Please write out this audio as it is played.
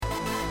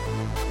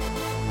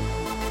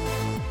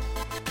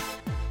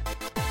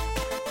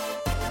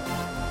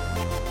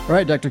All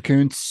right, Dr.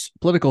 Kuntz,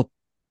 political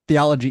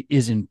theology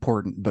is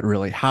important, but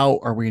really, how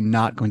are we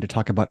not going to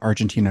talk about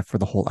Argentina for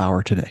the whole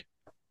hour today?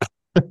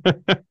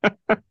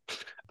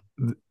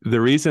 The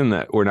reason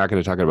that we're not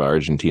going to talk about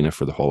Argentina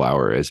for the whole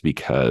hour is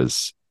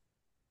because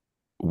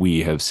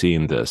we have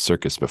seen the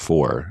circus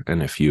before.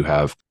 And if you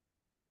have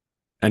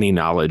any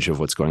knowledge of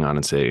what's going on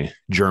in, say,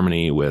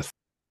 Germany with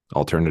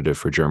Alternative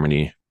for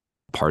Germany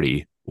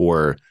party,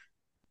 or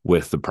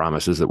with the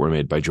promises that were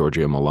made by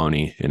Giorgia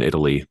Meloni in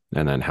Italy,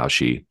 and then how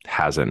she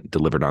hasn't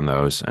delivered on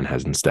those and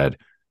has instead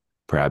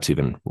perhaps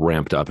even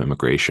ramped up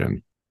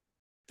immigration.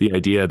 The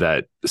idea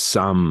that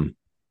somebody's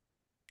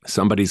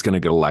going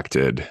to get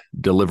elected,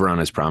 deliver on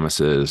his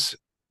promises,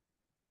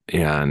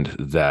 and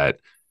that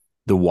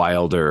the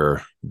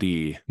wilder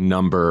the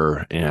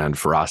number and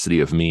ferocity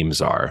of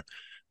memes are,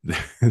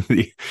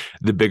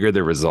 the bigger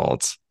the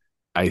results.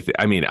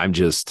 I mean, I'm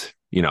just,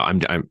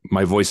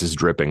 my voice is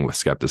dripping with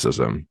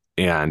skepticism,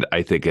 and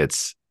I think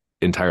it's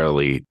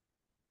entirely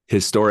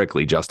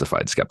historically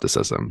justified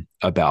skepticism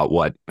about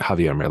what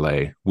Javier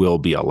Milei will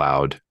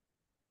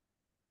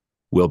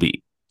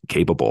be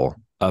capable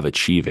of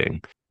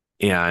achieving.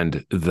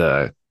 And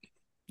the,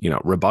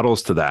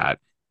 rebuttals to that,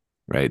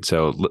 right?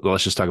 So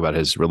let's just talk about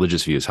his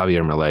religious views.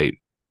 Javier Milei,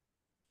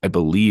 I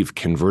believe,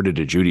 converted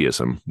to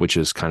Judaism, which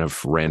is kind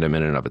of random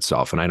in and of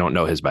itself. And I don't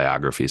know his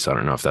biography, so I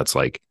don't know if that's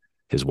like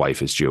his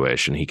wife is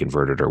Jewish and he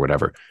converted or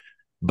whatever.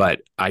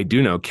 But I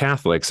do know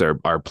Catholics are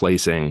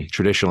placing,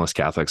 traditionalist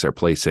Catholics are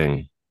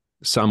placing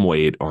some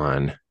weight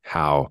on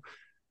how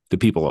the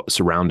people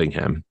surrounding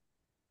him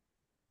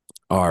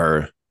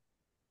are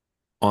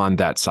on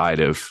that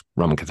side of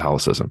Roman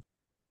Catholicism.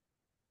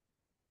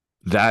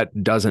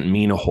 That doesn't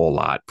mean a whole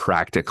lot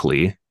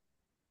practically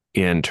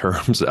in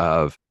terms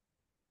of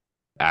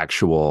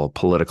actual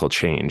political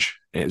change.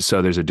 And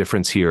so there's a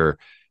difference here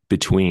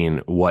between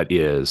what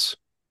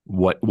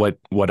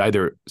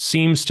either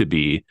seems to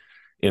be,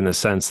 in the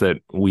sense that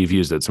we've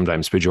used it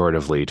sometimes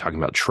pejoratively, talking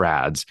about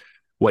trads,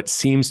 what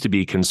seems to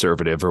be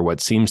conservative or what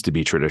seems to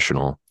be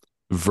traditional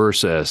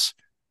versus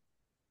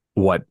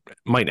what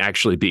might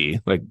actually be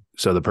like.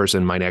 So the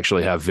person might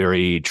actually have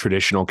very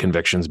traditional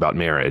convictions about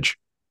marriage.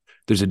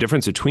 There's a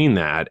difference between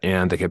that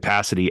and the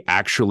capacity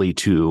actually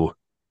to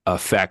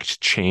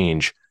affect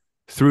change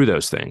through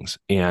those things.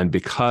 And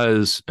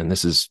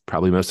this is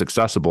probably most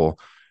accessible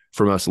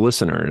for most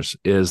listeners,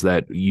 is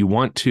that you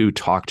want to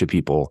talk to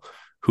people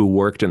who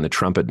worked in the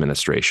Trump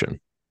administration.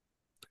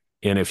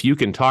 And if you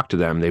can talk to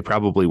them, they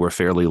probably were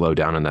fairly low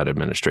down in that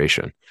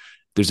administration.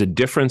 There's a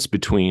difference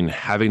between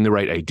having the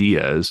right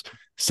ideas,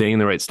 saying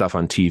the right stuff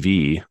on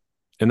TV,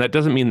 and that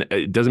doesn't mean that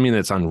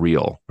it's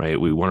unreal,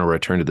 right? We want to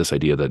return to this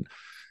idea that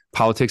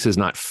politics is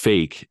not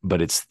fake, but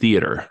it's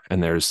theater.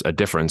 And there's a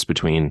difference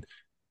between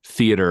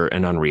theater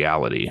and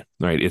unreality,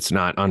 right? It's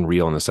not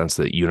unreal in the sense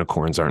that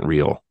unicorns aren't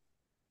real.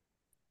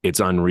 It's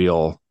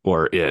unreal,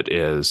 or it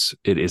is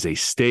a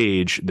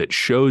stage that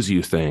shows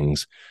you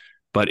things,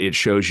 but it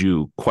shows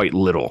you quite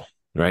little,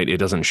 right? It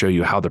doesn't show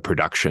you how the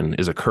production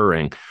is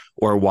occurring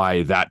or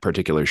why that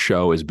particular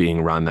show is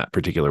being run that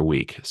particular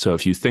week. So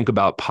if you think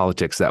about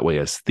politics that way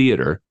as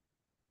theater,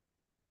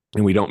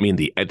 and we don't mean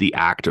the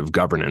act of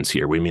governance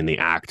here, we mean the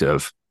act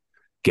of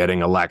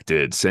getting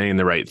elected, saying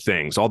the right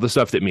things, all the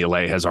stuff that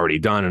Milei has already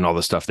done and all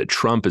the stuff that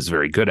Trump is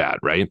very good at,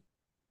 right?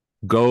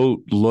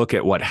 Go look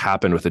at what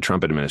happened with the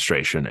Trump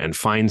administration and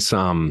find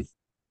some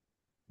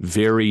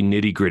very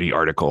nitty-gritty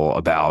article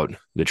about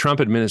the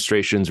Trump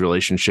administration's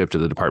relationship to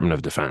the Department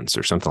of Defense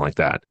or something like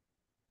that.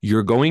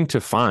 You're going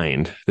to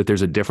find that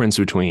there's a difference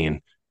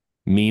between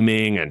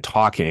memeing and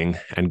talking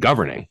and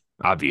governing,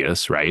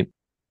 obvious, right?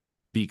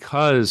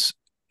 Because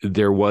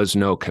there was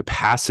no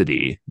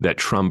capacity that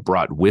Trump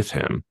brought with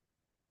him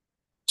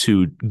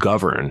to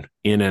govern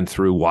in and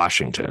through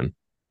Washington.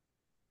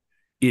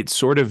 It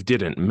sort of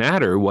didn't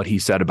matter what he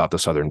said about the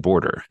southern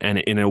border. And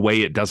in a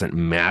way, it doesn't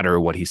matter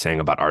what he's saying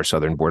about our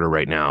southern border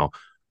right now,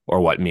 or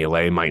what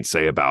Milei might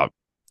say about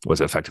was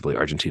effectively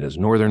Argentina's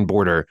northern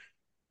border,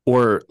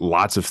 or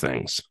lots of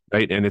things,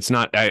 right? And it's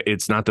not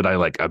that I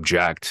like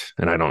object,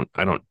 and I don't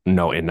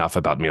know enough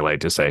about Milei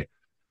to say,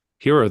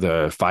 here are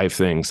the 5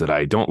 things that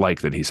I don't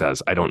like that he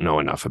says. I don't know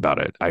enough about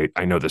it.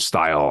 I know the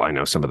style. I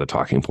know some of the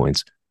talking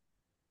points.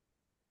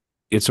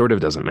 It sort of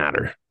doesn't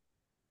matter,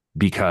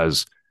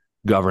 because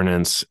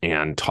governance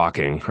and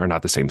talking are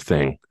not the same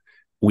thing.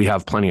 We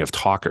have plenty of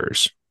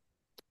talkers.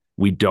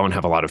 We don't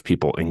have a lot of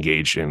people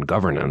engaged in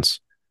governance.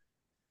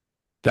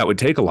 That would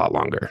take a lot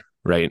longer,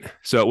 right?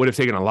 So it would have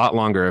taken a lot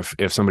longer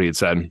if somebody had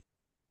said,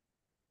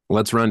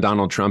 let's run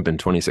Donald Trump in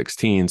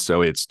 2016.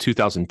 So it's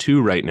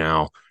 2002 right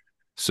now.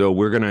 So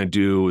we're going to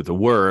do the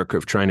work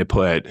of trying to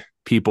put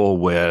people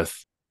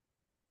with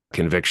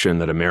conviction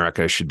that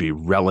America should be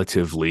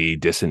relatively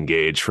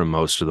disengaged from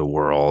most of the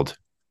world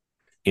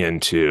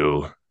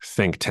into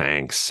think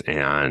tanks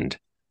and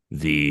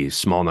the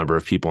small number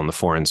of people in the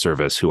Foreign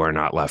Service who are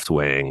not left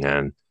wing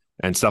and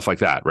stuff like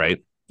that,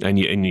 right? And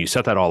you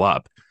set that all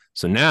up.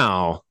 So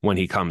now when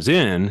he comes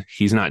in,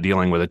 he's not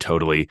dealing with a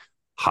totally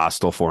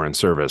hostile Foreign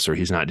Service, or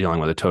he's not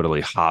dealing with a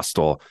totally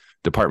hostile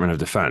Department of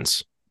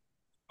Defense.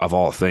 of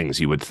all things,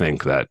 you would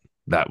think that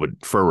would,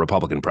 for a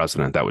Republican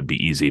president, that would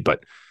be easy.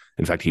 But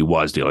in fact, he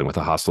was dealing with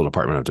a hostile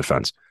Department of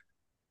Defense.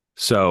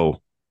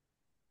 So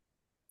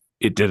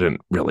it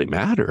didn't really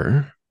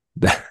matter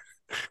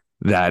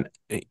that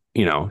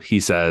he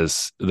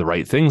says the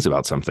right things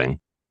about something,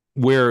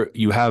 where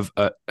you have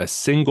a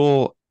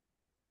single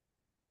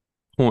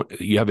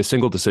point, you have a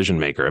single decision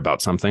maker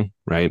about something,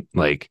 right?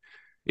 Like,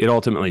 it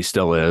ultimately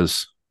still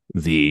is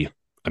the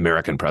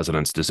American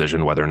president's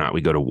decision whether or not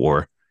we go to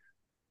war,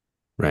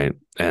 right?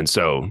 And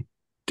so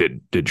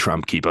did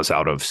Trump keep us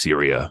out of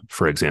Syria,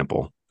 for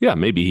example? Yeah,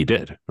 maybe he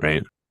did,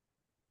 right?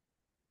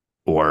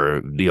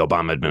 Or the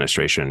Obama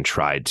administration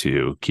tried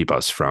to keep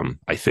us from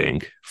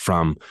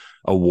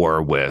a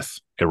war with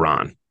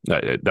Iran.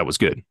 That was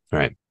good,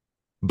 right?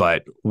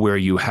 But where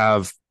you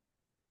have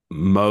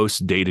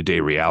most day-to-day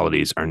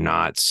realities are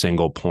not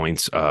single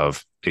points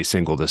of a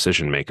single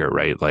decision maker,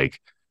 right? Like,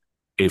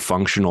 a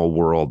functional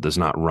world does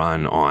not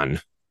run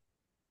on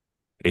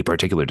a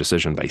particular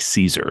decision by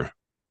Caesar.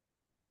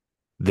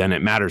 Then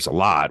it matters a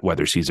lot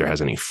whether Caesar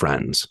has any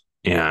friends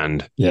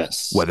and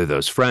whether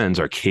those friends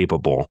are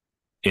capable.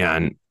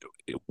 And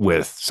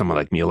with someone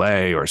like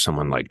Milei or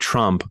someone like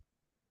Trump,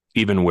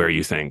 even where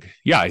you think,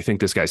 yeah, I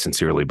think this guy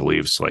sincerely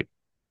believes, like,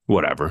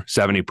 whatever,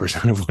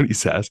 70% of what he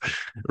says,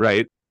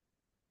 right?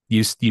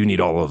 You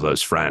need all of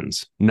those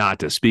friends, not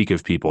to speak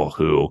of people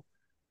who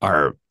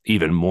are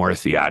even more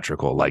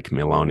theatrical, like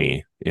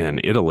Meloni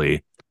in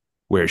Italy,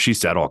 where she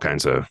said all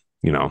kinds of,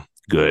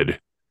 good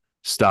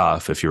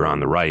stuff. If you're on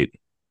the right,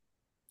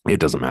 it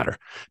doesn't matter,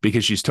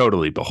 because she's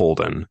totally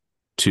beholden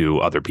to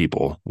other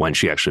people when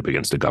she actually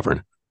begins to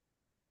govern.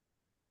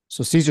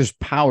 So Caesar's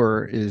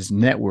power is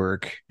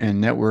network, and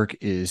network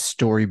is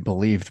story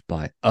believed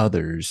by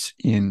others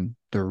in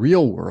the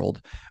real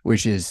world,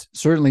 which is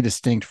certainly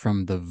distinct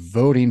from the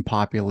voting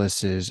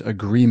populace's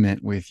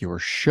agreement with your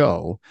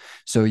show.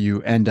 So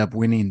you end up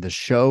winning the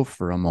show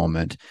for a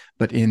moment,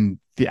 but in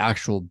the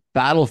actual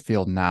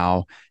battlefield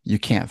now, you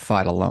can't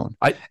fight alone.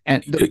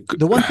 And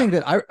the one thing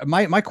that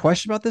my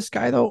question about this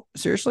guy, though,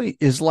 seriously,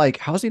 is like,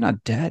 how's he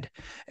not dead?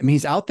 I mean,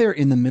 he's out there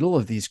in the middle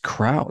of these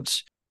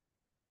crowds.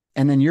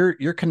 And then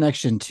your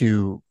connection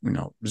to,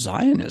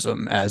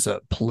 Zionism as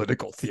a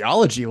political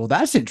theology. Well,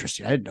 that's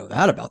interesting. I didn't know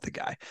that about the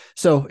guy.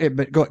 So,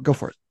 but go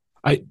for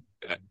it.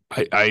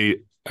 I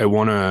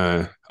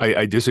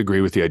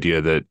disagree with the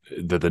idea that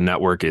the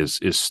network is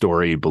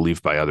story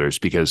believed by others,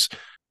 because,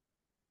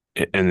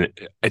 and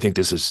I think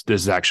this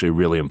is actually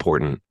really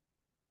important,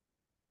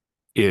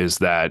 is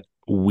that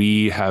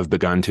we have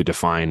begun to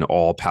define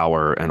all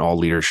power and all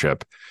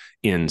leadership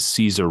in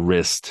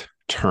Caesarist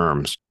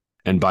terms.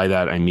 And by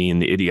that, I mean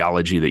the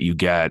ideology that you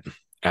get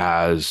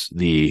as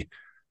the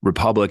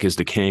republic is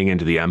decaying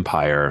into the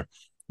empire,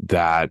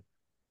 that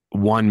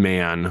one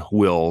man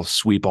will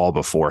sweep all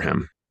before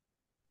him.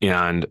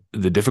 And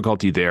the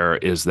difficulty there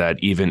is that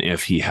even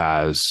if he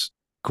has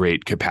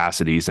great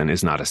capacities and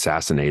is not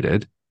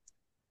assassinated,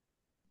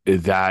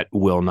 that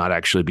will not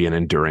actually be an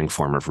enduring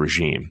form of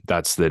regime.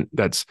 That's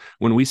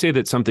when we say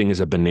that something is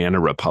a banana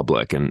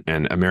republic, and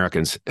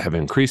Americans have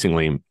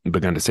increasingly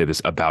begun to say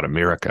this about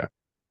America.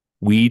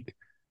 We're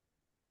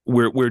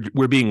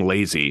being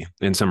lazy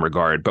in some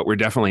regard, but we're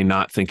definitely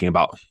not thinking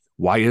about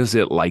why is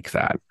it like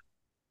that.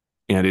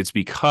 And it's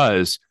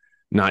because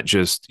not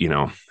just,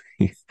 the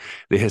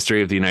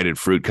history of the United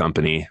Fruit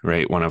Company,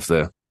 right? One of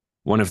the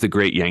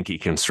great Yankee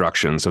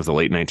constructions of the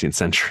late 19th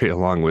century,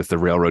 along with the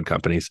railroad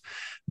companies,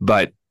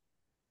 but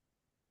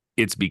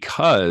it's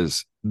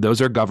because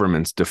those are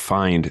governments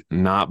defined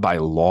not by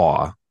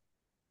law,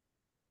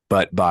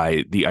 but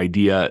by the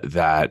idea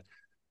that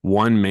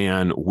one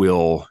man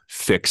will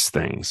fix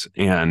things.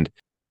 And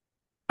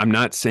I'm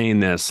not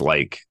saying this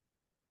like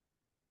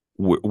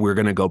we're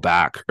going to go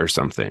back or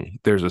something.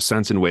 There's a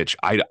sense in which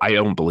I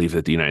don't believe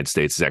that the United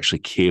States is actually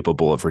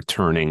capable of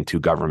returning to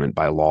government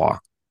by law,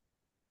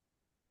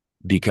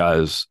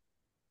 because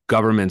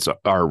governments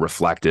are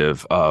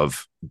reflective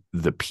of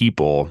the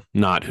people,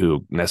 not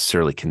who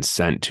necessarily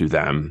consent to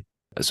them.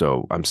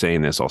 So I'm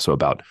saying this also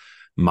about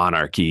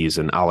monarchies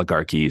and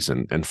oligarchies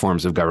and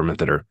forms of government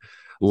that are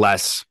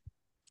less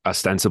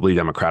ostensibly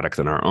democratic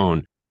than our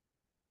own.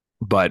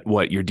 But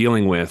what you're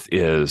dealing with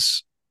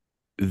is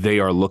they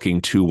are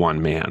looking to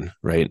one man,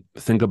 right?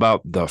 Think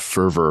about the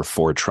fervor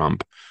for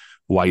Trump.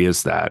 Why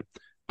is that?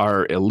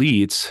 Our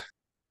elites,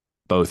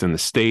 both in the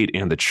state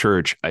and the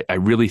church, I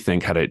really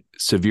think had a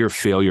severe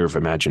failure of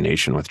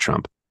imagination with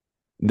Trump.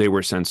 They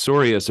were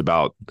censorious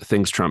about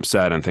things Trump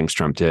said and things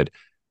Trump did.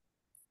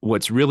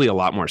 What's really a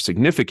lot more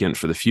significant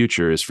for the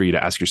future is for you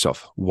to ask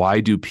yourself,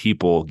 why do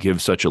people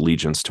give such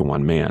allegiance to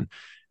one man?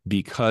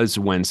 Because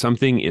when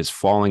something is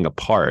falling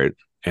apart,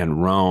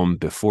 and Rome,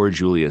 before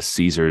Julius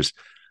Caesar's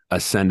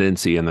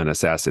ascendancy and then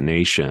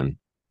assassination,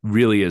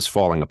 really is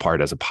falling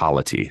apart as a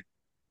polity,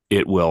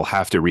 it will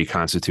have to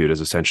reconstitute as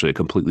essentially a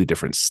completely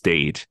different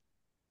state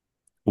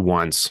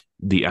once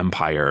the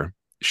empire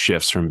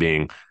shifts from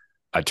being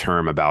a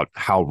term about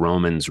how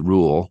Romans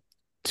rule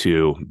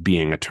to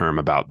being a term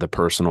about the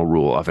personal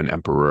rule of an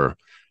emperor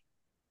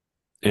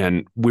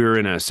And we're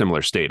in a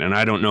similar state. And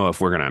I don't know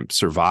if we're going to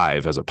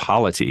survive as a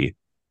polity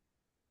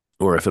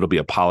or if it'll be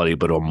a polity,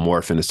 but it'll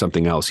morph into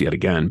something else yet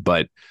again.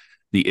 But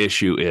the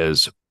issue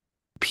is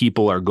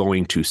people are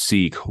going to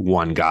seek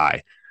one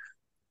guy.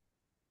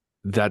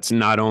 That's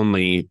not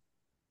only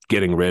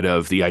getting rid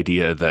of the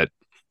idea that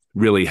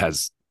really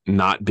has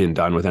not been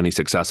done with any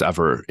success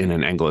ever in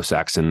an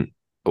Anglo-Saxon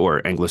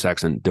or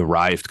Anglo-Saxon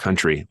derived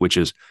country, which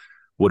is,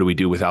 what do we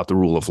do without the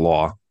rule of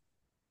law,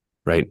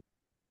 right?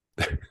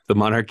 The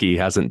monarchy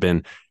hasn't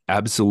been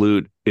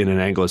absolute in an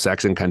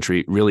Anglo-Saxon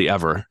country really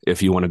ever,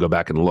 if you want to go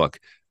back and look.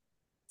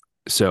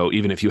 So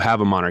even if you have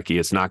a monarchy,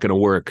 it's not going to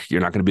work.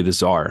 You're not going to be the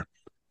czar.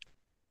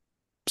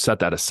 Set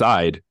that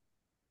aside.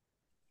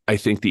 I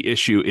think the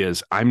issue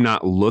is I'm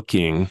not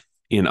looking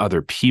in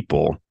other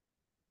people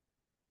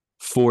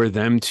for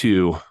them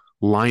to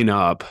line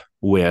up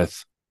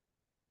with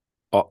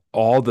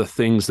all the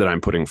things that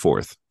I'm putting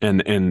forth.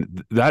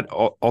 And that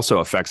also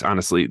affects,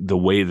 honestly, the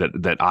way that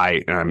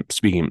and I'm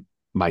speaking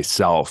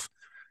myself,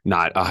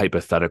 not a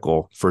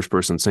hypothetical first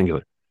person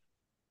singular,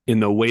 in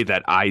the way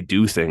that I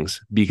do things,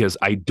 because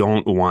I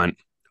don't want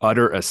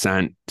utter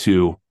assent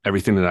to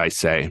everything that I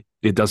say.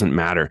 It doesn't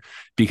matter,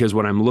 because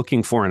what I'm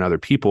looking for in other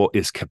people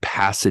is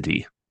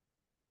capacity,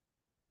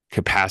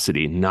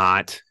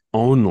 not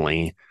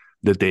only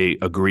that they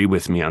agree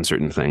with me on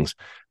certain things,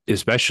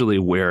 especially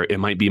where it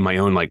might be my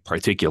own like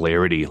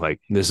particularity,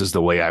 like this is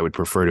the way I would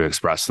prefer to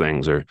express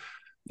things, or,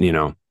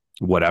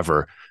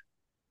 whatever.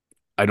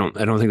 I don't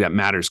think that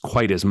matters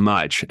quite as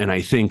much. And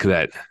I think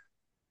that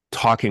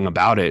talking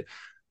about it,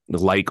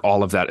 like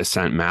all of that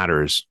assent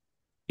matters,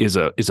 is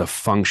a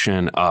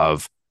function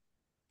of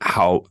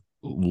how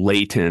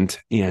latent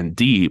and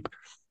deep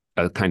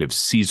a kind of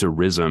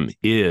Caesarism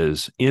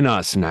is in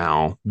us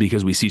now,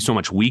 because we see so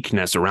much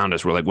weakness around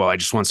us. We're like, well, I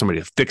just want somebody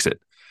to fix it.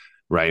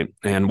 Right.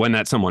 And when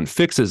that someone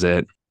fixes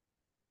it,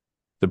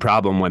 the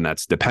problem when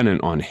that's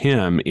dependent on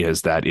him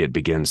is that it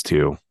begins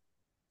to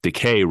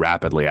decay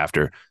rapidly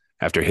after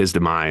his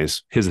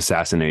demise, his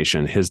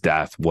assassination, his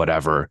death,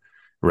 whatever.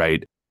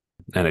 Right.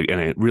 And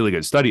a really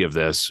good study of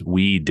this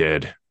we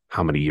did,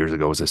 how many years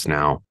ago was this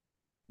now,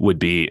 would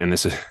be, and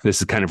this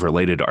is kind of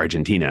related to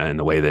Argentina and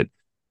the way that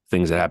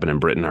things that happen in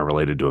Britain are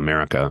related to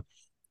America,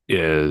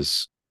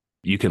 is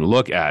you can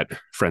look at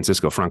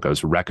Francisco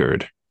Franco's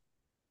record.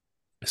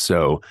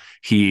 So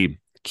he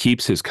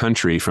keeps his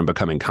country from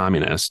becoming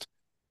communist.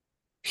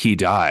 He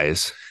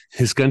dies.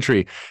 His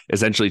country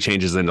essentially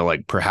changes into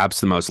like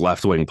perhaps the most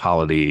left-wing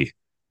polity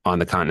on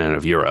the continent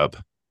of Europe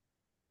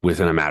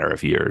within a matter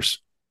of years.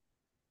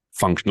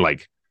 Function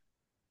like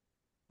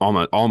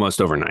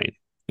almost overnight.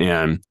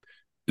 And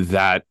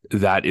that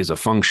is a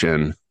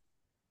function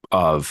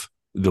of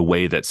the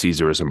way that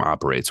Caesarism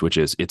operates, which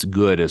is it's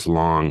good as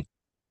long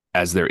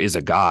as there is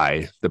a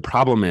guy. The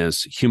problem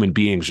is human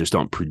beings just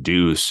don't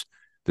produce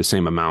the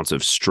same amounts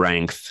of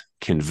strength,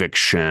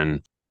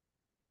 conviction,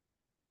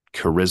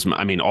 charisma.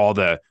 I mean, all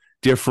the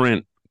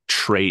different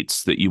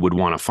traits that you would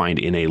want to find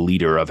in a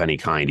leader of any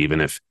kind,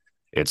 even if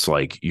it's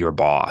like your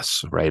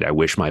boss, right? I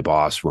wish my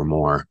boss were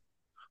more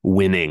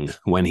winning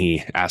when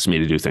he asked me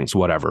to do things,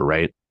 whatever,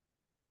 right?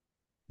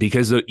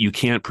 Because you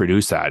can't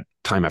produce that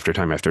time after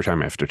time after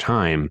time after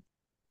time.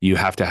 You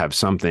have to have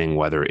something,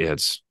 whether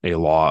it's a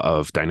law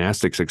of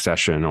dynastic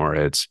succession or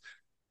it's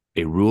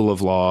a rule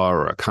of law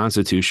or a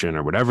constitution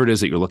or whatever it is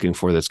that you're looking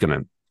for that's going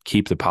to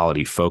keep the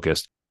polity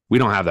focused. We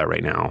don't have that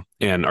right now.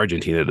 And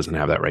Argentina doesn't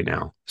have that right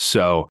now.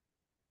 So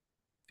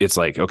it's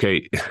like,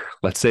 okay,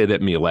 let's say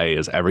that Milei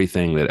is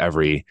everything that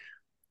every,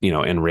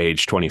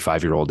 enraged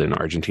 25-year-old in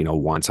Argentina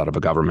wants out of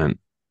a government.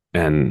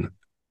 And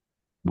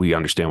we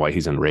understand why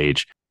he's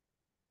enraged.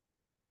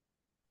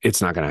 It's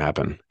not going to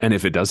happen. And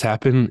if it does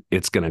happen,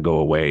 it's going to go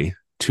away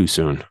too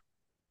soon.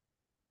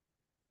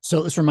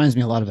 So this reminds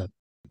me a lot of a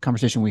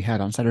conversation we had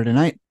on Saturday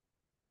night,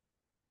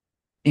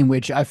 in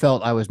which I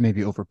felt I was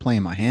maybe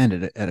overplaying my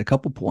hand at a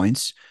couple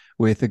points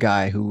with a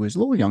guy who was a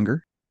little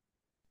younger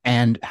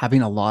and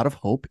having a lot of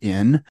hope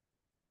in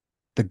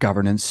the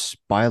governance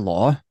by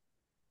law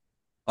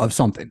of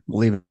something. We'll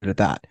leave it at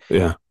that.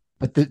 Yeah.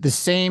 But the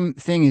same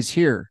thing is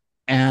here.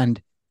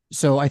 And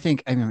so I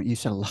mean, you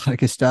said a lot of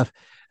good stuff.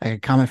 I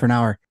could comment for an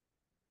hour.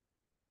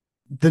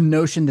 The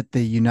notion that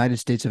the United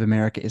States of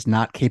America is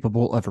not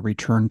capable of a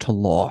return to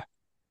law,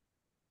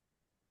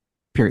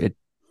 period,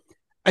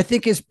 I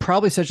think is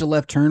probably such a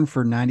left turn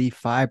for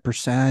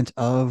 95%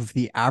 of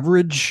the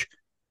average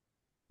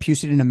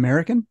Pucetan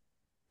American,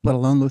 let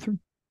alone Lutheran,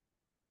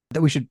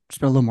 that we should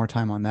spend a little more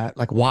time on that.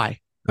 Like, why?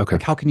 Okay.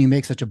 Like, how can you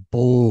make such a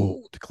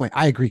bold claim?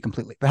 I agree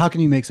completely, but how can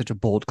you make such a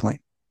bold claim?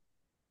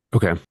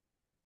 Okay.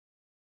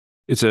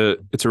 It's a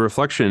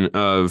reflection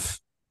of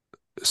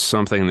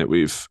something that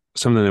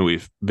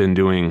we've been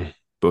doing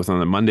both on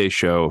the Monday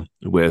show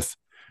with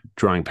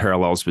drawing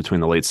parallels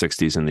between the late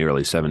 60s and the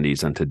early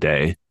 70s and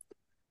today,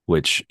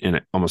 which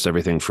in almost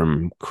everything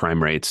from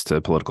crime rates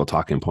to political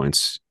talking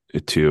points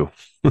to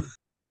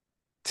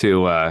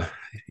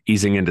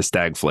easing into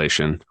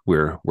stagflation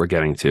we're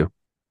getting to.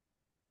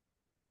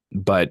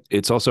 But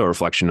it's also a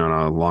reflection on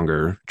a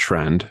longer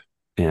trend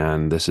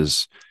and this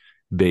is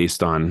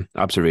based on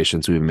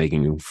observations we've been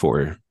making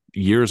for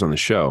years on the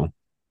show,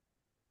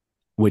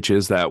 which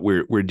is that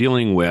we're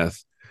dealing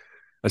with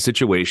a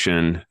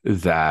situation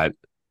that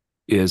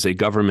is a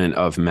government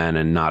of men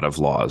and not of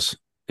laws.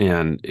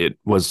 And it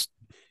was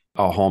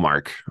a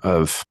hallmark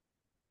of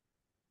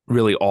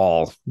really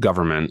all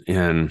government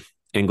in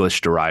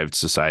English-derived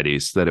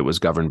societies, that it was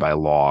governed by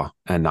law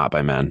and not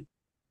by men.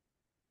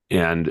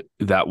 And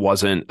that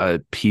wasn't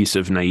a piece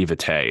of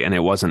naivete. And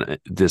it wasn't,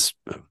 this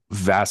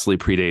vastly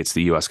predates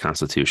the US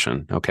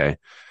Constitution. Okay.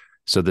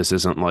 So this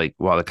isn't like,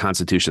 well, the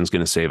Constitution's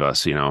going to save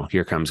us. You know,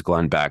 here comes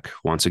Glenn Beck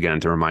once again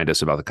to remind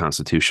us about the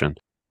Constitution.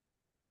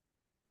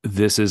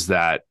 This is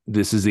the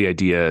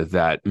idea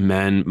that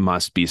men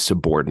must be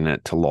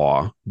subordinate to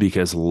law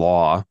because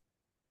law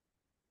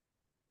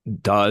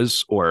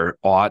does or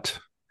ought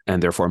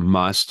and therefore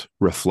must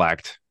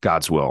reflect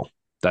God's will.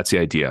 That's the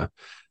idea.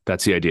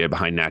 That's the idea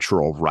behind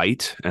natural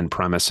right and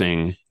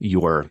premising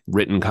your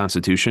written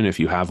constitution, if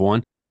you have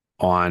one,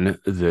 on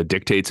the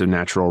dictates of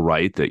natural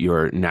right, that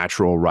your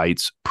natural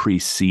rights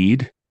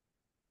precede,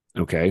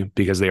 okay,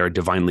 because they are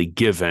divinely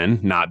given,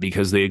 not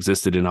because they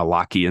existed in a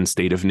Lockean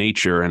state of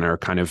nature and are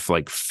kind of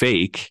like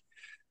fake,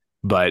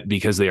 but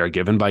because they are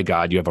given by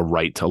God. You have a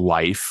right to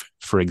life,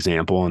 for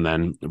example, and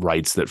then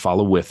rights that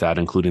follow with that,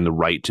 including the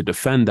right to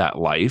defend that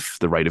life,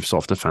 the right of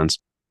self-defense.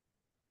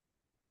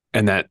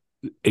 And that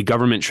a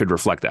government should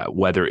reflect that,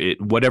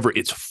 whatever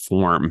its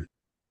form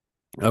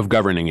of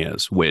governing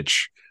is,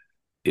 which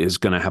is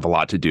going to have a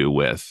lot to do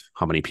with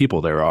how many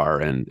people there are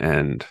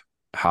and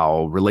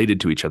how related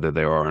to each other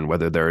they are, and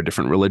whether there are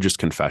different religious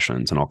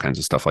confessions and all kinds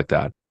of stuff like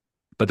that.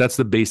 But that's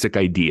the basic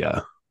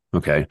idea,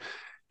 okay?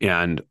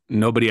 And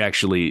nobody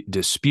actually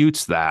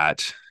disputes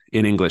that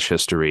in English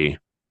history,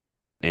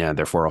 and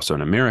therefore also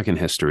in American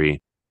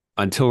history,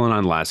 until and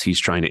unless he's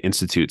trying to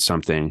institute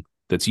something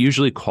that's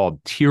usually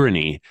called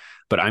tyranny,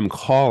 but I'm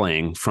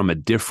calling, from a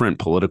different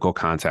political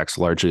context,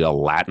 largely a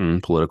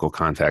Latin political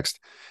context,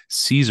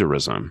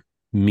 Caesarism,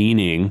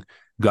 meaning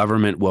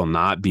government will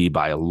not be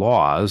by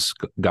laws.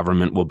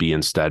 Government will be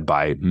instead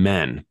by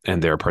men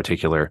and their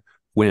particular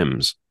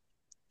whims.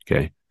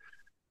 Okay.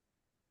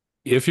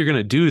 If you're going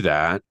to do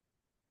that,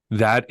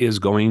 that is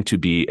going to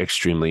be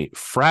extremely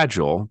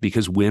fragile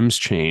because whims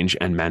change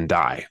and men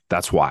die.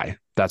 That's why.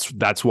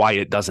 That's why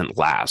it doesn't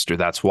last, or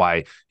that's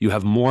why you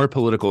have more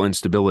political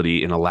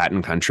instability in a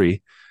Latin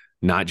country,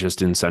 not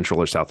just in Central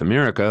or South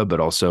America, but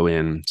also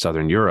in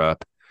Southern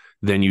Europe,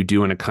 than you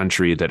do in a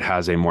country that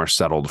has a more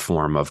settled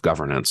form of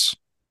governance.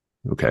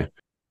 Okay.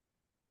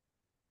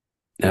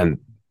 And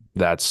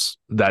that's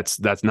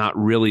not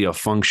really a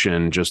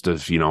function just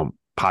of,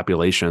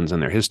 populations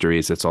and their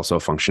histories. It's also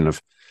a function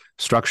of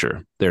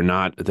structure. They're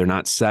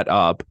not set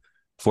up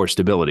for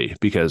stability,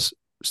 because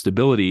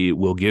stability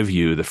will give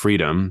you the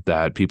freedom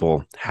that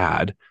people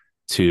had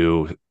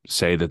to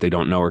say that they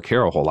don't know or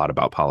care a whole lot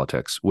about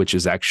politics, which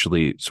is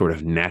actually sort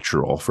of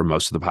natural for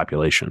most of the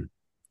population.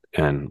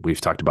 And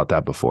we've talked about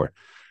that before.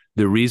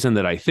 The reason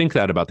that I think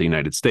that about the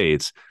United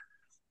States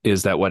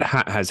is that what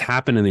has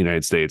happened in the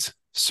United States,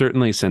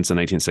 certainly since the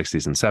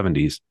 1960s and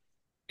 70s,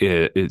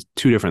 is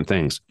two different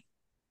things.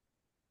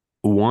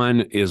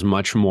 One is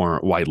much more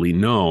widely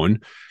known,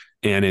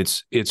 and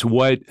it's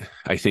what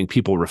I think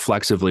people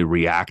reflexively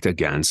react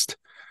against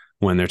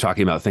when they're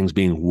talking about things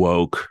being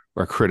woke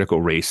or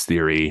critical race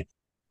theory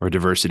or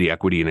diversity,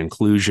 equity, and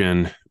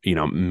inclusion,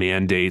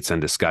 mandates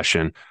and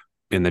discussion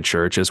in the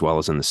church as well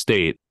as in the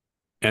state.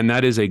 And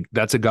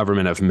that's a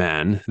government of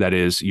men. That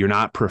is, you're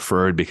not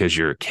preferred because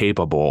you're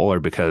capable or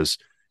because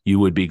you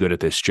would be good at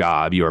this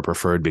job. You are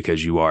preferred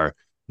because you are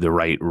the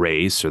right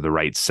race or the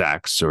right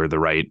sex or the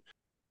right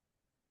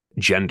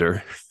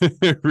gender,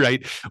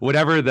 right?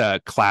 Whatever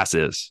the class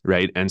is,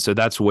 right? And so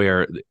that's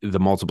where the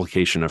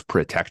multiplication of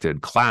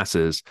protected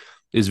classes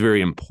is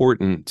very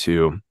important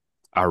to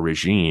our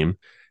regime,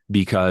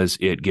 because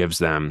it gives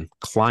them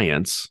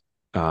clients,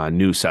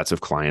 new sets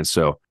of clients.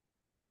 So,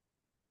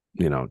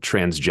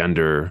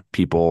 transgender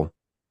people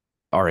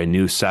are a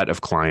new set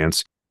of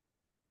clients,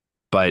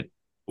 but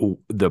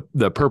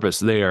the purpose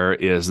there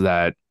is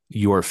that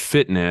your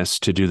fitness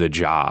to do the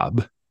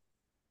job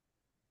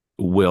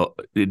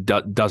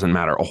doesn't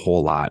matter a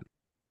whole lot.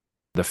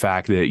 The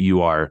fact that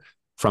you are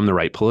from the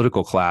right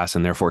political class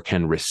and therefore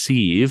can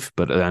receive,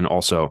 but then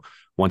also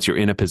once you're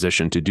in a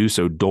position to do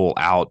so, dole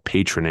out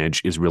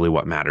patronage is really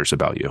what matters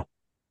about you.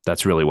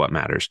 That's really what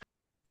matters.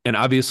 And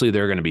obviously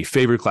there are going to be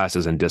favored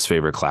classes and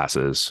disfavored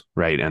classes,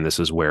 right? And this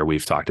is where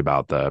we've talked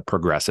about the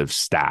progressive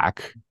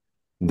stack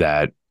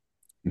that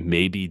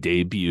maybe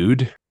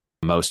debuted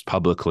most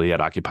publicly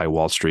at Occupy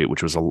Wall Street,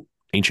 which was an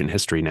ancient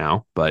history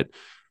now, but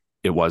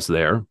it was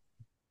there.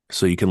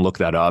 So you can look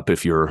that up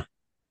if you're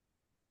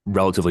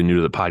relatively new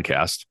to the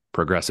podcast,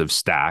 progressive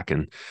stack,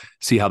 and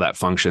see how that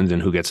functions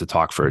and who gets to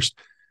talk first.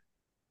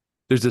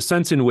 There's a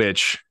sense in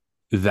which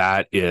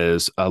that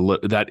is a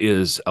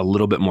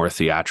little bit more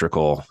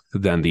theatrical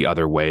than the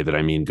other way, that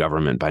I mean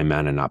government by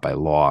men and not by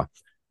law,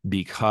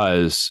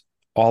 because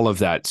all of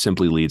that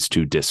simply leads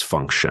to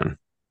dysfunction.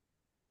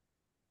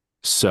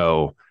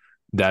 So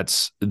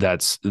that's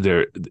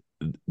there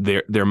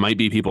might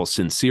be people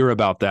sincere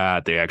about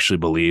that. They actually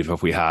believe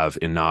if we have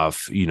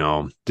enough,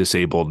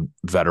 disabled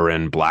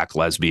veteran Black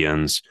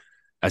lesbians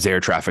as air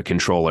traffic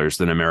controllers,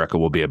 then America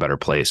will be a better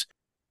place.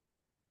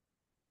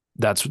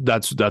 That's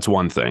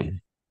one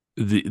thing.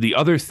 The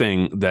other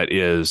thing that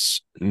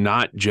is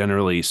not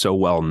generally so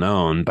well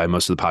known by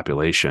most of the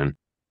population,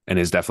 and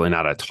is definitely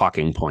not a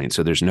talking point.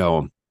 So there's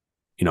no,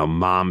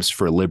 Moms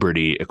for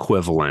Liberty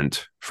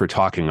equivalent for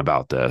talking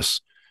about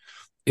this,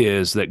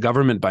 is that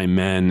government by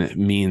men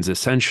means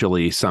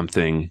essentially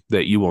something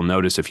that you will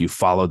notice if you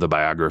follow the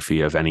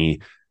biography of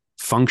any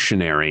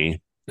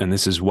functionary. And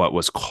this is what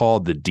was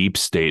called the deep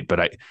state.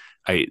 But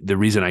the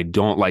reason I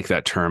don't like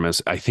that term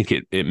is I think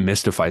it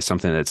mystifies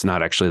something that's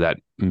not actually that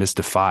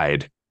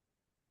mystified,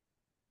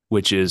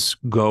 which is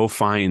go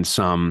find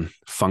some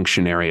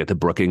functionary at the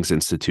Brookings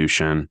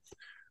Institution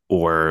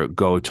or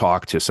go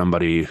talk to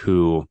somebody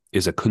who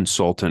is a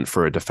consultant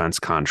for a defense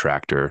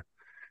contractor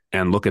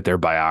and look at their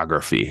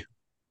biography.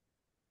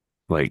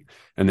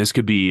 And this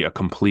could be a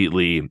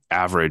completely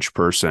average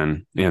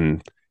person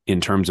in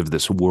terms of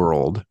this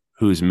world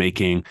who's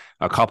making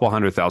a couple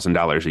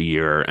 $100,000 a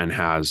year and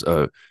has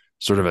a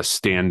sort of a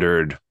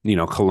standard,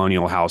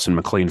 colonial house in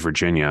McLean,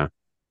 Virginia.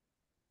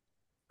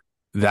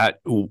 That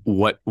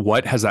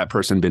what has that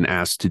person been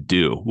asked to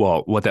do?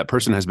 Well, what that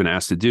person has been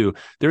asked to do,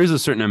 there is a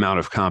certain amount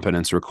of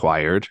competence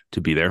required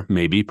to be there,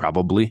 maybe,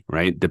 probably,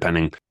 right?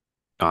 Depending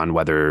on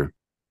whether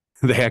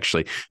they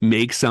actually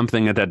make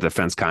something at that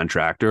defense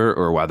contractor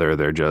or whether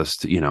they're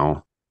just, they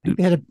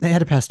had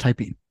to pass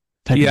typing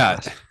yeah,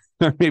 class.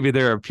 Or maybe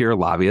they're a pure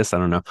lobbyist. I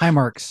don't know. High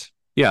marks.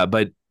 Yeah,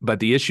 but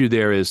the issue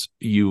there is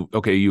you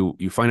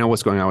find out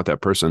what's going on with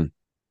that person,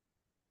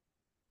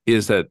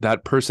 is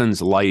that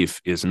person's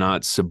life is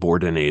not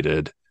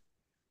subordinated,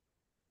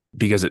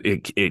 because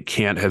it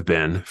can't have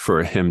been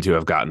for him to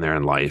have gotten there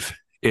in life.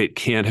 It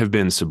can't have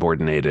been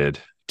subordinated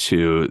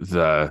to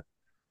the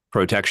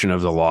protection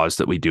of the laws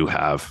that we do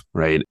have,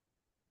 right?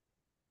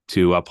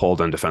 To uphold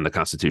and defend the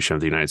Constitution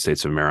of the United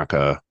States of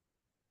America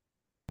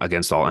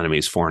against all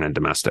enemies, foreign and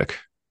domestic,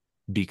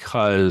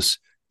 because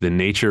the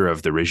nature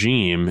of the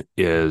regime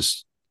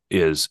is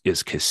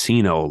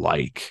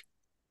casino-like.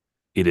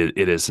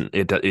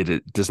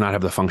 It does not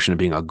have the function of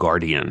being a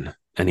guardian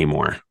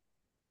anymore.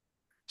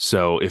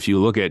 So if you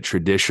look at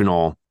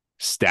traditional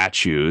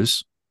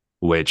statues,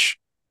 which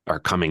are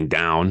coming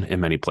down in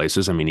many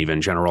places, I mean,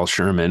 even General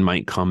Sherman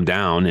might come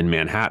down in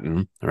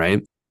Manhattan,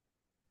 right?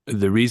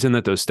 The reason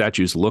that those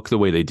statues look the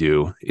way they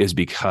do is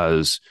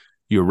because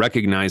you're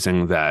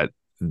recognizing that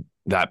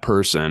that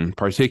person,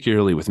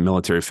 particularly with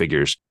military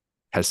figures,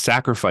 has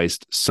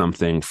sacrificed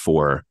something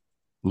for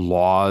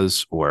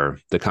laws, or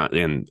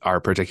in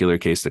our particular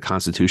case, the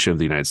Constitution of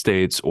the United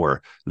States,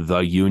 or the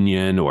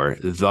Union, or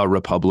the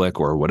Republic,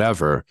 or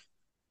whatever,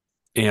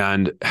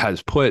 and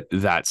has put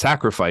that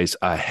sacrifice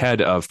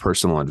ahead of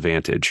personal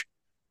advantage.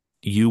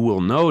 You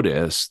will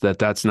notice that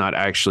that's not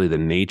actually the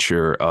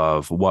nature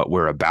of what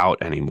we're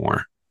about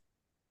anymore.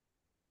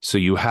 So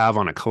you have,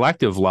 on a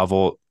collective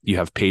level, you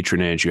have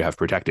patronage, you have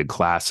protected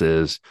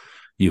classes,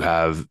 you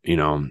have,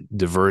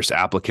 diverse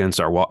applicants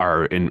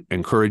are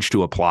encouraged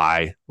to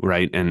apply,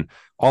 right? And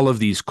all of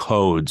these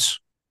codes,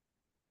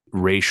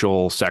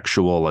 racial,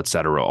 sexual, et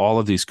cetera, all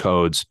of these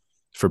codes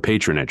for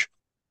patronage.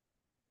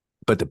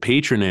 But the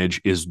patronage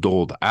is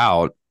doled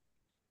out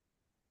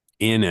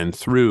in and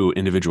through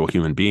individual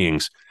human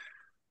beings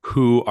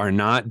who are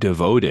not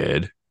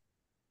devoted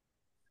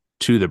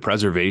to the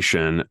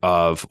preservation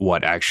of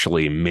what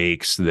actually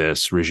makes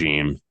this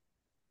regime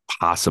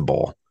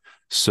possible.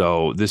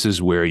 So this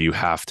is where you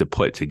have to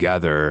put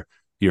together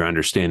your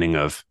understanding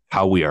of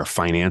how we are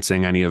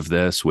financing any of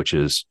this, which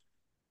is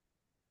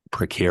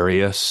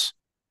precarious,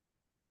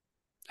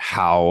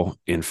 how,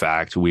 in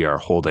fact, we are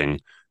holding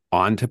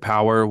on to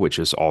power, which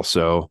is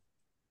also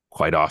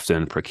quite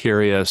often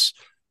precarious,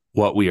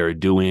 what we are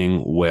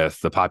doing with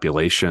the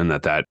population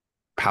that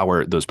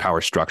power, those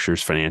power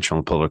structures, financial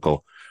and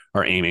political,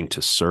 are aiming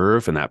to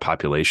serve, and that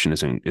population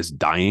is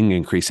dying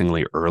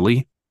increasingly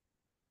early,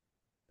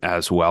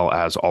 as well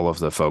as all of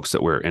the folks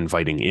that we're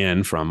inviting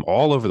in from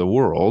all over the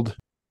world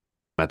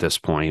at this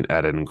point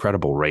at an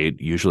incredible rate,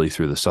 usually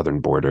through the southern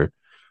border,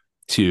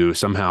 to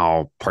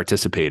somehow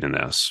participate in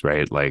this,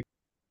 right? Like,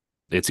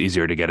 it's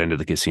easier to get into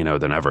the casino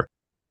than ever.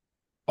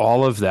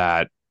 All of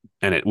that,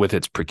 and with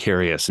its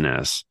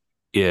precariousness,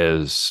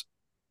 is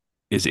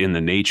in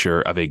the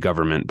nature of a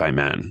government by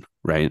men,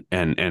 right?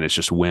 And it's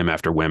just whim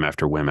after whim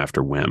after whim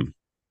after whim.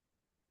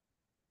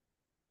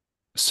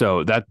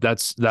 So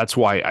that's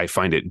why I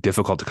find it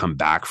difficult to come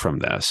back from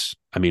this.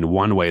 I mean,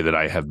 one way that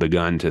I have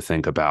begun to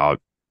think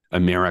about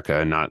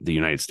America, not the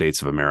United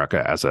States of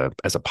America as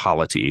a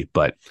polity,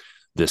 but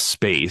this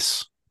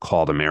space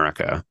called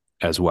America,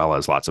 as well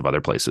as lots of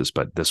other places,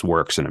 but this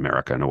works in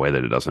America in a way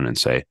that it doesn't in,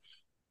 say,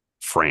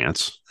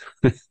 France,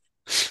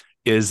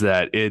 is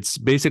that it's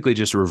basically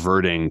just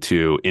reverting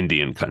to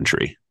Indian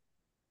country.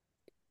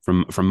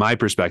 From my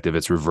perspective,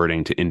 it's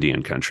reverting to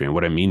Indian country. And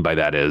what I mean by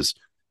that is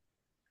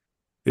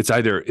it's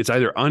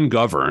either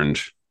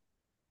ungoverned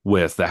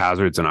with the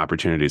hazards and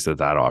opportunities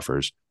that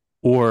offers,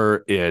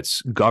 or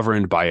it's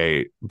governed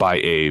by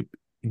a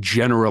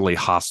generally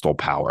hostile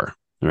power,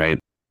 right?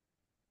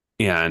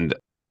 And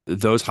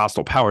those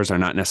hostile powers are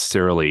not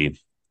necessarily,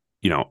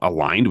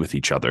 aligned with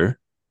each other.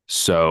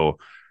 So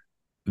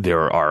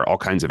there are all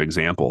kinds of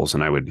examples,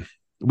 and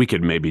we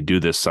could maybe do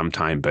this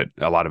sometime, but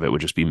a lot of it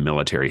would just be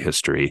military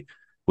history,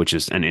 which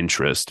is an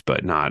interest,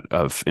 but not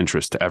of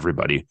interest to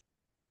everybody.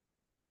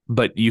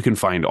 But you can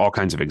find all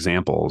kinds of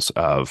examples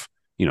of,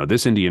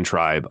 this Indian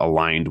tribe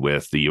aligned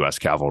with the US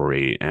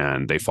cavalry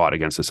and they fought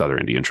against this other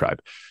Indian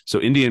tribe. So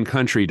Indian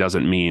country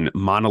doesn't mean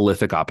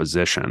monolithic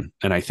opposition.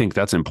 And I think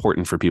that's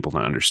important for people to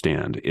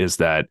understand, is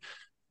that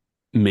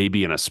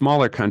maybe in a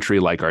smaller country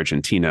like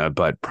Argentina,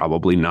 but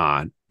probably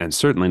not, and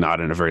certainly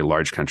not in a very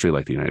large country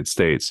like the United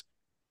States,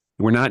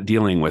 we're not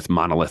dealing with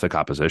monolithic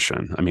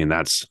opposition. I mean,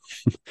 that's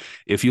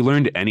if you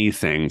learned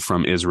anything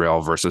from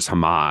Israel versus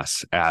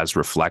Hamas as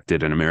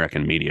reflected in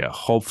American media,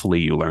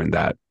 hopefully you learned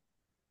that.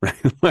 Right?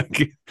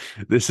 Like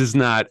this is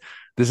not,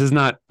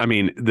 I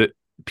mean, the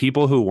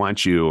people who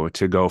want you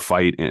to go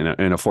fight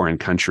in a foreign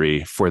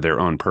country for their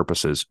own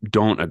purposes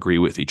don't agree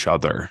with each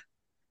other,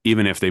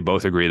 even if they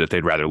both agree that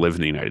they'd rather live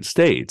in the United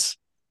States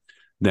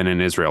than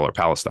in Israel or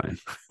Palestine.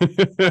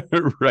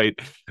 Right.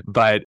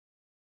 But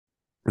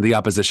the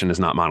opposition is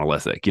not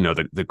monolithic.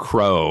 The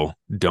Crow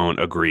don't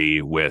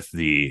agree with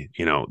the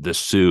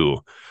Sioux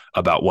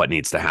about what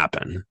needs to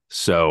happen.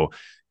 So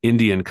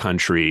Indian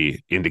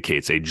country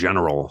indicates a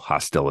general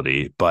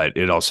hostility, but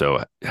it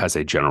also has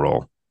a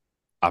general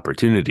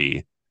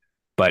opportunity.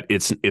 But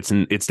it's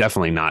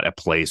definitely not a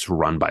place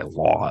run by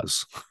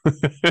laws.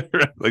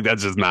 Like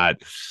that's not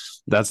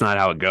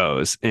how it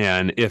goes.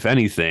 And if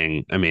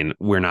anything, I mean,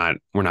 we're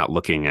not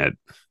looking at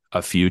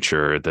a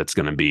future that's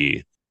going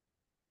to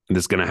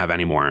have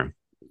any more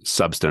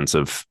substance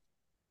of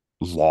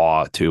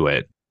law to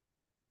it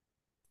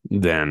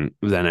than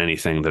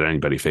anything that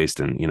anybody faced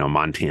in,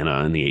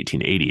 Montana in the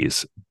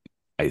 1880s.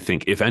 I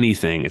think if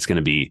anything, it's going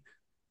to be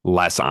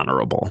less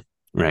honorable,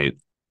 right?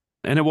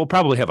 And it will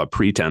probably have a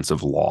pretense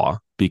of law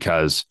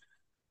because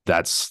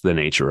that's the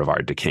nature of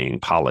our decaying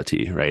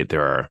polity, right?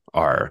 There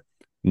are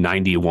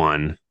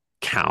 91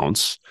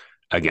 counts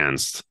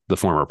against the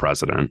former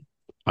president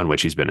on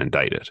which he's been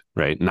indicted,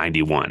 right?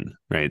 91,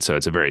 right? So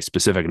it's a very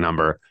specific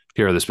number.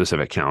 Here are the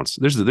specific counts.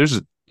 There's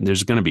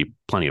going to be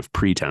plenty of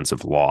pretense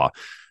of law,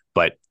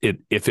 but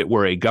if it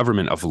were a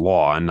government of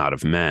law and not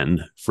of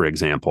men, for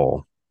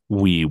example,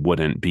 we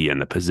wouldn't be in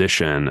the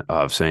position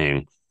of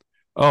saying,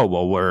 "Oh,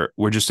 well,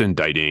 we're just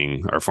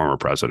indicting our former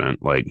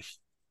president." Like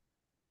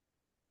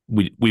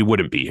we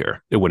wouldn't be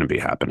here. It wouldn't be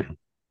happening.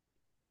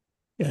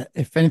 Yeah,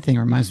 if anything, it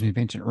reminds me of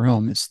ancient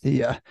Rome. It's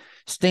the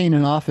staying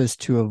in office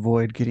to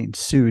avoid getting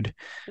sued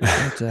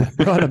that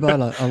brought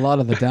about a lot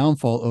of the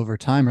downfall over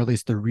time, or at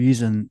least the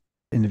reason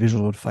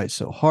individuals would fight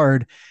so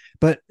hard.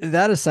 But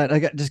that aside, I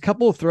got just a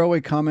couple of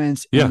throwaway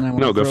comments, and then I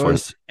want to throw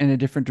us in a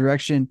different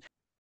direction.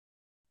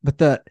 But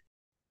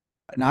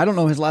now I don't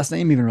know his last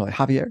name even really,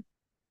 Javier.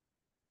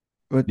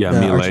 But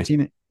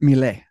Argentina,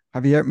 Milei,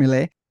 Javier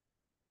Milei.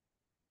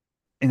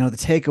 The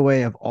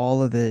takeaway of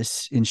all of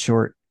this, in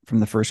short, from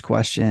the first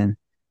question,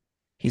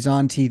 he's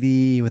on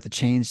TV with a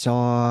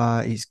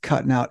chainsaw. He's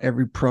cutting out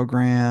every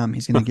program.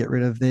 He's going to get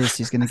rid of this.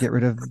 He's going to get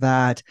rid of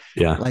that.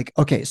 Yeah. Like,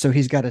 okay, so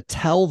he's got to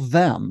tell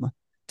them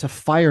to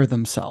fire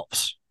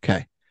themselves.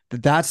 Okay.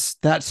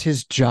 That's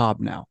his job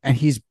now. And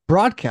he's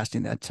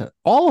broadcasting that to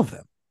all of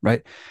them,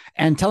 right?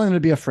 And telling them to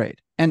be afraid.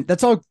 And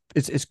that's all.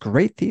 It's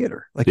great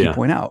theater, like you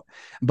point out.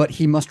 But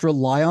he must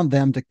rely on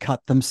them to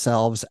cut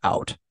themselves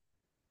out.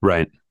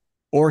 Right.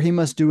 Or he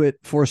must do it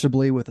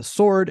forcibly with a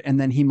sword, and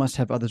then he must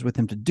have others with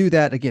him to do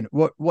that. Again,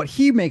 what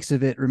he makes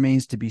of it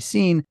remains to be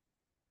seen.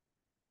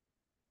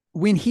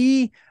 When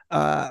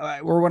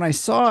when I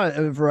saw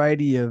a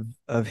variety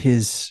of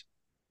his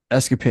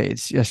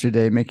escapades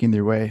yesterday making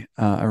their way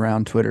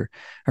around Twitter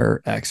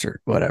or X or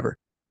whatever,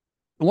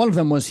 one of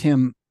them was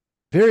him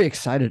very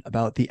excited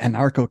about the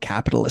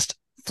anarcho-capitalist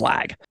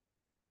flag,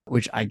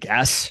 which I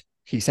guess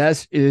he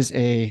says is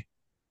a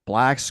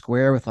black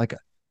square with like a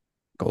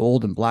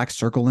gold and black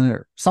circle in it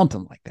or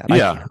something like that.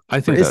 Yeah, I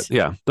think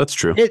that's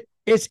true.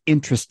 It's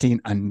interesting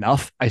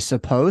enough, I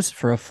suppose,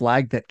 for a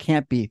flag that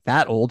can't be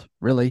that old,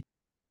 really.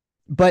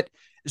 But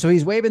so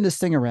he's waving this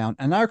thing around,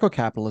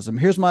 anarcho-capitalism.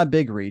 Here's my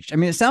big reach. I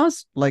mean, it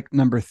sounds like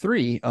number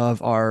 3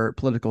 of our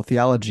political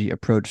theology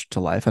approach to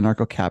life,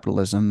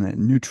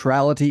 anarcho-capitalism,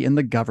 neutrality in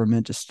the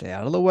government, just stay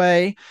out of the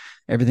way.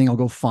 Everything will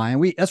go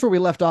fine. That's where we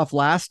left off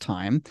last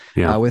time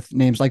with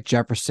names like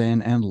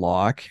Jefferson and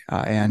Locke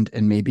and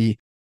maybe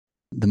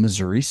the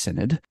Missouri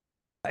Synod.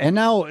 And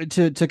now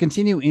to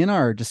continue in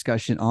our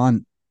discussion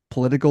on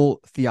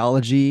political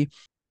theology,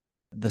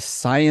 the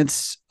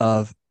science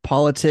of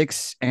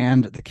politics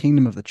and the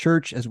kingdom of the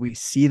church as we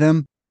see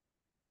them.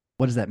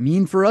 What does that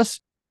mean for us?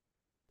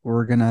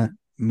 We're going to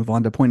move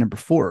on to point number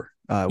 4,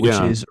 which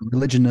is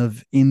religion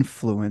of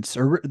influence,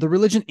 or the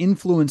religion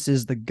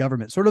influences the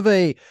government, sort of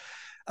a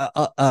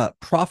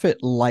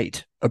prophet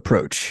light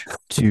approach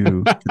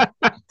to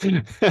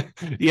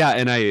Yeah,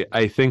 and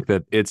I think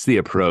that it's the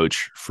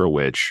approach for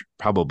which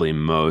probably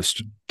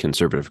most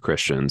conservative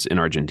Christians in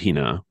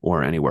Argentina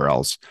or anywhere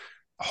else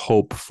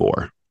hope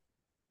for.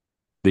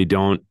 They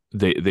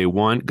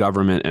want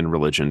government and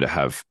religion to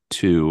have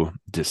two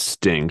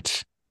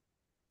distinct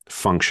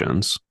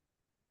functions,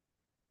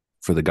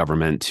 for the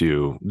government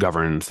to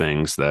govern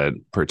things that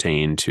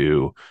pertain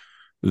to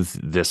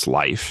this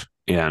life,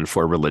 and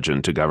for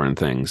religion to govern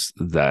things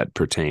that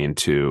pertain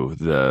to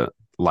the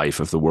life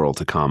of the world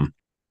to come.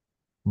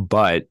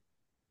 But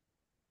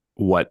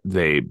what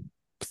they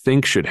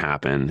think should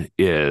happen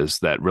is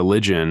that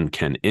religion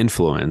can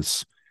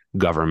influence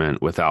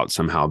government without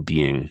somehow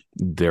being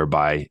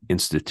thereby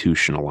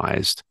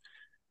institutionalized.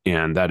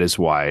 And that is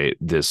why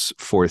this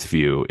fourth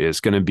view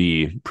is going to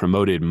be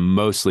promoted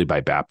mostly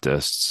by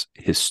Baptists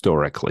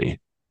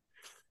historically,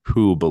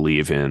 who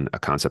believe in a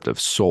concept of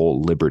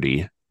soul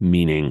liberty,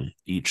 meaning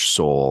each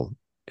soul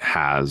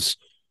has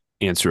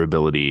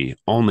answerability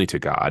only to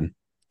God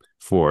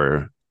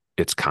for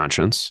its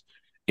conscience.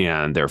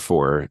 And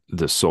therefore,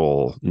 the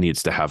soul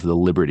needs to have the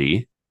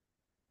liberty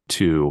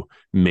to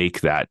make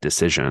that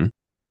decision,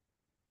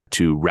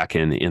 to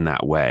reckon in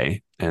that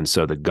way. And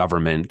so the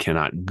government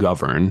cannot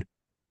govern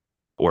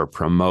or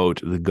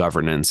promote the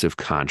governance of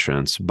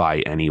conscience by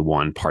any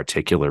one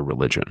particular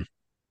religion.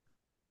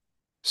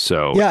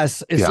 So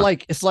yes, yeah,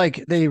 it's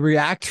like they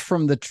react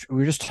from we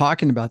were just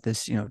talking about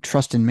this,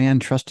 trust in man,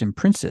 trust in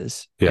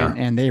princes, yeah.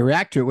 and they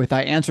react to it with,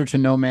 I answer to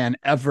no man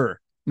ever,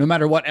 no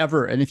matter what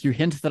ever. And if you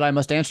hint that I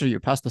must answer you,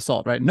 pass the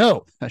salt, right?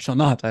 No, I shall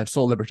not. I have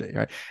soul liberty,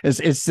 right?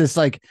 It's this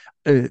like,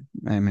 I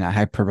mean, I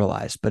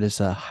hyperbolize, but it's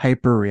a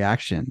hyper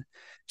reaction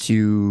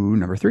to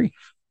number three.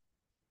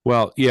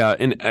 Well, yeah,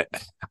 and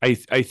I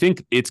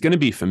think it's going to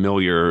be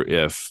familiar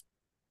if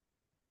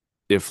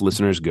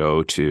listeners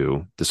go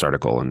to this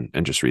article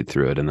and just read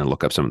through it and then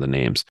look up some of the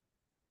names.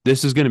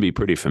 This is going to be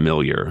pretty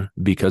familiar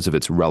because of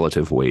its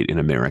relative weight in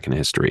American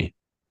history.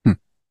 Hmm.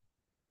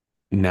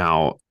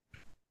 Now,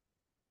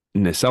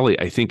 Naselli,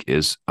 I think,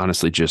 is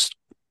honestly just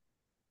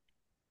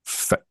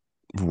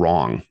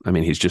wrong. I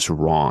mean, he's just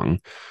wrong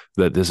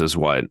that this is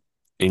what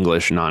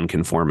English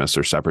nonconformists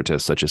or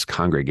separatists, such as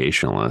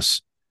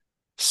Congregationalists,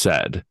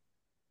 said.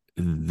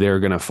 They're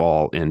going to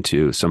fall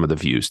into some of the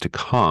views to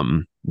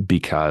come,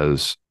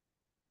 because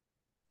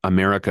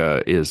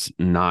America is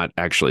not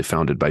actually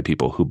founded by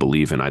people who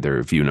believe in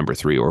either view number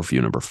 3 or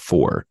view number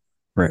 4.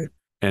 Right.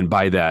 And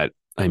by that,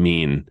 I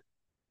mean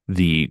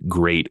the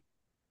great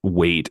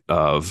weight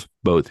of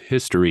both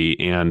history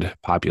and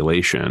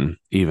population,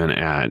 even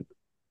at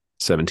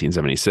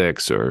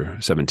 1776 or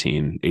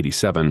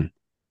 1787,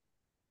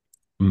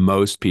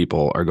 most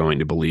people are going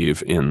to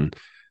believe in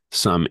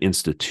some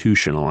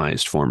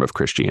institutionalized form of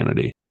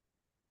Christianity.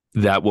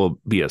 That will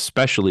be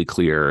especially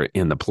clear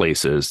in the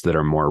places that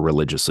are more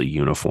religiously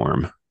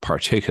uniform,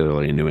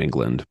 particularly in New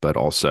England, but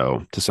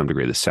also to some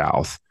degree the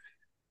South.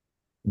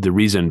 The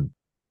reason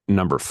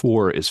number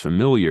 4 is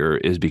familiar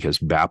is because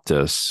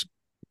Baptists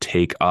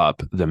take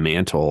up the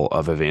mantle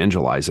of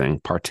evangelizing,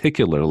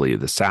 particularly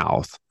the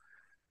South,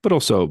 but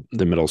also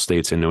the Middle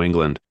States and New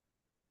England,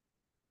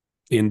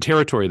 in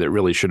territory that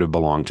really should have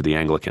belonged to the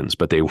Anglicans,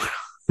 but they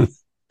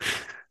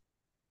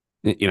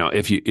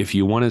if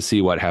you want to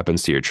see what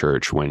happens to your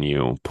church when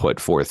you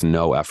put forth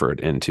no effort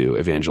into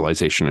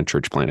evangelization and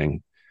church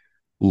planting,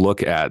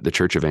 look at the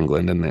Church of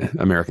England and the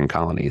American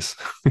colonies.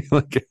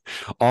 Like,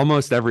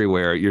 almost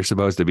everywhere you're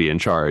supposed to be in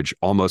charge,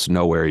 almost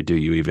nowhere do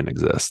you even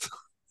exist.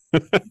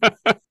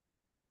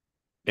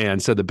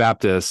 And so the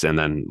Baptists, and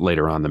then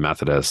later on the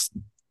Methodists,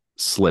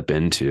 slip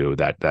into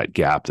that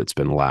gap that's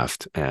been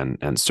left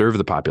and serve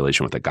the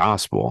population with the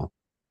gospel.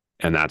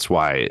 And that's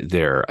why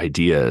their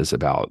ideas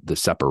about the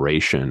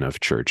separation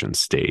of church and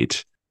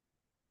state,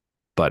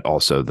 but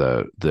also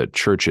the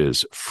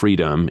church's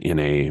freedom in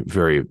a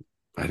very,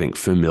 I think,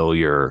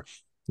 familiar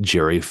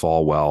Jerry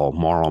Falwell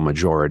moral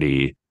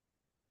majority,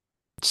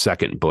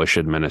 second Bush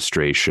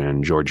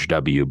administration, George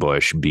W.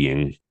 Bush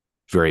being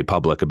very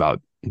public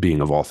about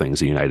being, of all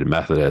things, a United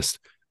Methodist.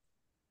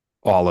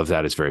 All of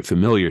that is very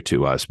familiar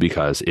to us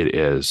because it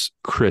is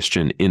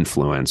Christian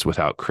influence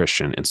without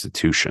Christian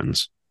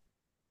institutions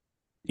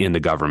in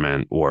the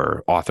government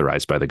or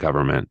authorized by the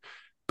government,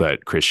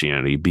 but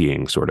Christianity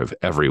being sort of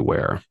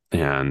everywhere.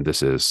 And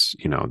this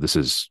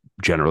is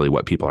generally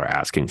what people are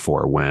asking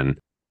for when,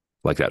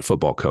 like that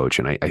football coach,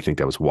 and I think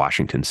that was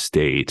Washington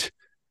State,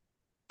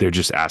 they're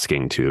just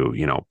asking to,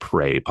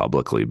 pray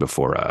publicly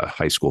before a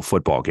high school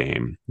football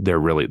game.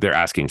 They're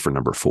asking for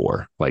number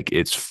 4. Like,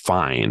 it's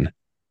fine.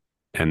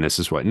 And this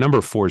is what number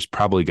 4 is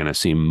probably going to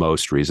seem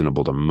most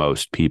reasonable to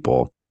most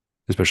people,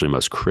 especially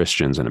most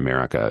Christians in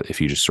America,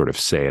 if you just sort of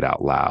say it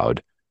out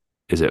loud.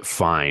 Is it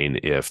fine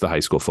if the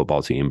high school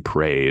football team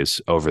prays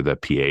over the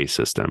PA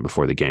system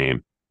before the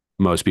game?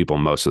 Most people,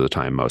 most of the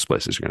time, most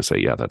places are going to say,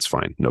 yeah, that's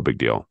fine. No big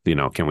deal.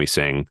 Can we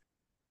sing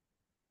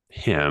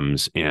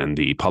hymns in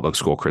the public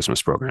school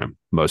Christmas program?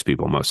 Most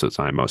people, most of the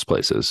time, most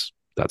places,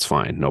 that's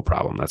fine. No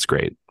problem. That's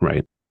great.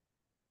 Right.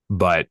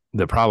 But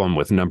the problem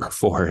with number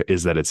 4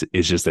 is that it's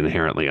just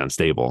inherently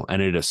unstable.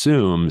 And it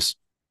assumes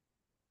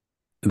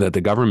that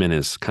the government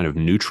is kind of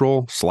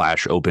neutral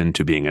 / open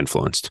to being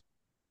influenced.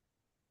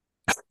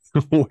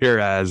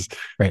 Whereas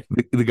Right.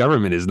 the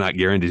government is not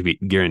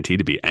guaranteed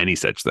to be any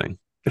such thing.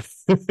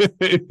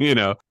 you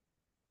know,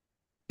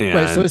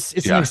 Right. So and it's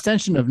an yeah,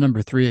 extension of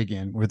number three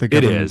again, where the it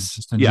government is is.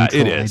 just a Yeah,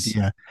 it neutral is.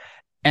 idea.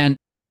 And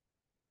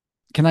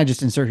can I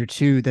just insert here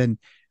too? Then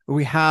what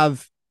we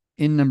have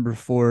in number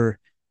four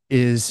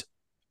is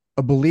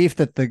a belief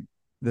that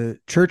the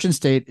church and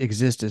state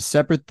exist as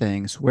separate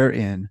things,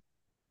 wherein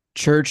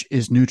church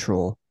is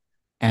neutral,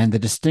 and the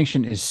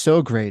distinction is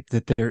so great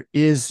that there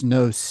is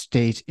no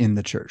state in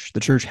the church.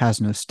 The church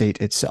has no state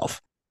itself.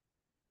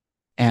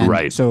 And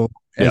Right. so,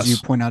 as you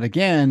Yes. point out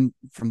again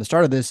from the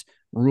start of this,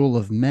 rule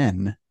of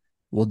men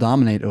will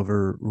dominate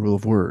over rule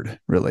of word,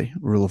 really,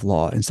 rule of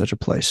law in such a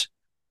place.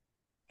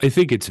 I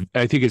think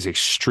it's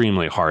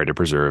extremely hard to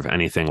preserve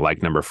anything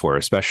like number four,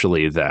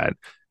 especially that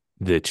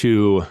the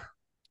two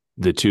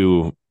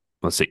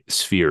let's say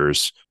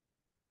spheres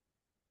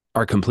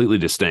are completely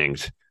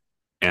distinct,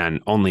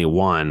 and only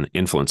one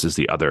influences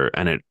the other,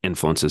 and it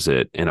influences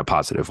it in a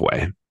positive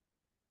way.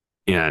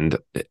 And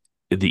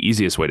the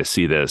easiest way to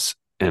see this,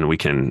 and we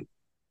can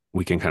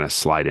kind of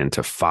slide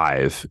into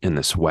five in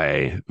this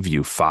way,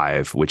 view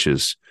five, which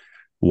is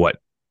what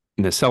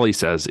Naselli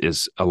says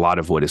is a lot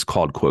of what is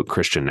called, quote,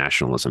 Christian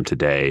nationalism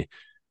today,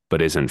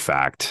 but is in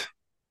fact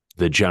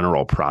the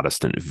general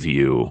Protestant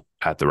view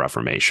at the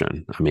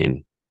Reformation. I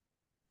mean,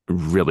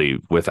 really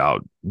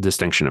without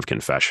distinction of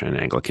confession,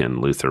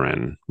 Anglican,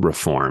 Lutheran,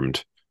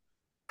 Reformed,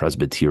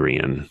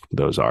 Presbyterian,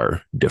 those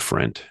are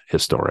different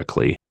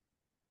historically.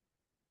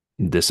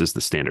 This is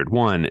the standard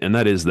one, and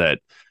that is that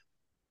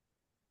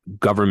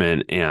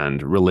government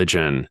and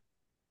religion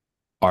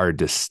are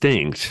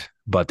distinct,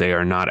 but they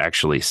are not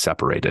actually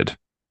separated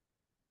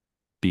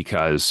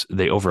because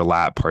they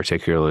overlap,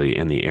 particularly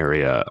in the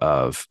area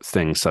of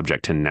things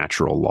subject to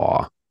natural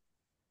law.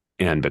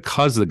 And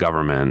because the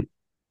government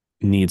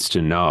needs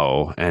to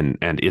know and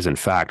is in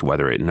fact,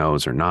 whether it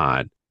knows or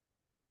not,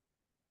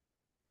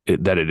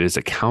 that it is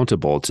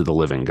accountable to the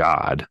living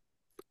God,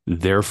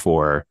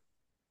 therefore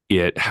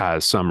it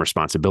has some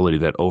responsibility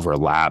that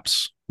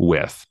overlaps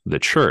with the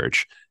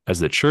church, as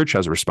the church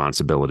has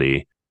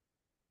responsibility,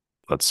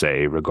 let's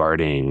say,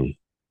 regarding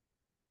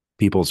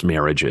people's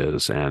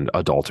marriages and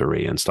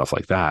adultery and stuff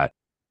like that,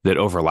 that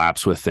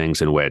overlaps with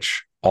things in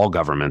which all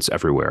governments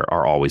everywhere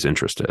are always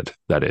interested.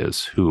 That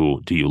is,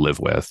 who do you live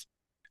with,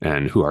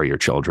 and who are your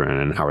children,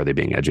 and how are they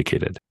being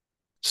educated?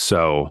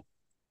 So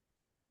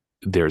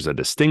there's a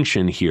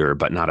distinction here,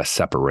 but not a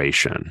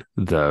separation.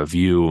 The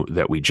view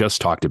that we just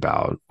talked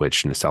about,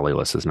 which Naselli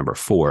lists as number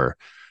four,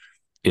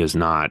 is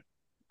not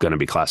going to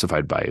be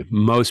classified by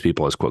most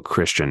people as, quote,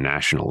 Christian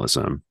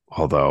nationalism,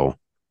 although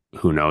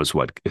who knows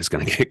what is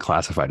going to get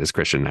classified as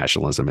Christian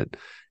nationalism.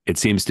 It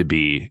seems to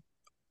be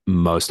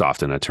most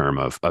often a term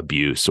of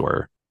abuse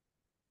or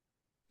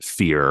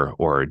fear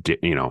or,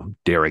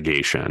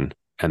 derogation.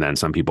 And then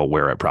some people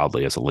wear it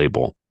proudly as a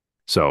label.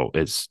 So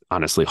it's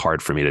honestly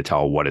hard for me to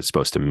tell what it's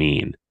supposed to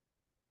mean.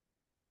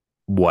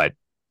 What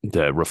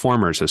the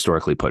reformers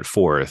historically put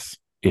forth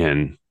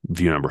in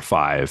view number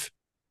five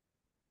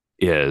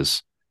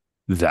is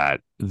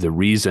that the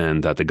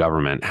reason that the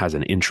government has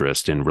an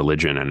interest in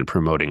religion and in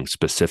promoting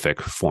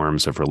specific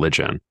forms of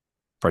religion,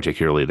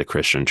 particularly the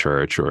Christian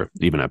church or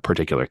even a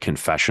particular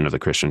confession of the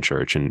Christian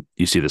church, and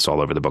you see this all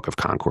over the Book of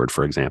Concord,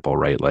 for example,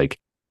 right? Like,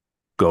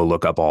 go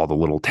look up all the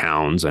little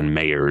towns and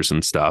mayors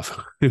and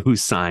stuff who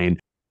sign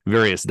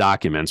various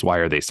documents. Why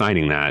are they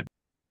signing that?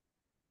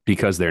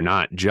 Because they're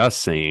not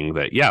just saying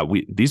that, yeah,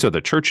 these are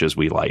the churches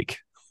we like,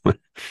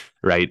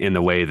 right? In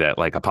the way that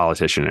like a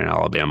politician in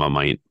Alabama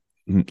might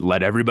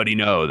let everybody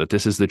know that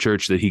this is the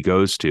church that he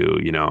goes to,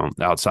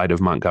 outside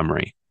of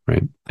Montgomery,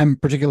 right? I'm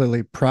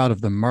particularly proud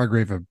of the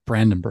Margrave of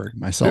Brandenburg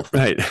myself.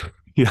 Right.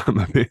 Yeah,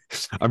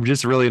 I'm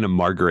just really into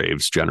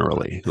Margraves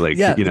generally. Like,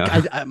 Yeah,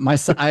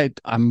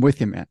 I'm with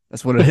you, man.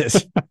 That's what it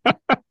is.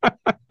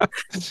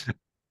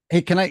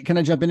 Hey, can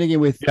I jump in again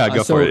with yeah,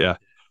 go for it. Yeah.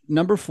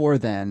 Number four,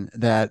 then,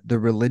 that the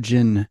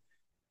religion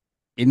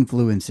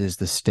influences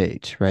the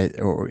state, right?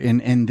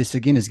 And this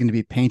again is going to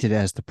be painted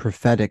as the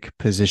prophetic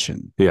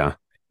position. Yeah.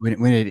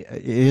 When it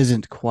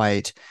isn't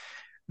quite,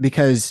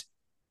 because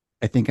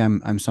I think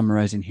I'm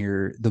summarizing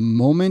here. The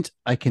moment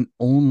I can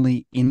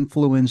only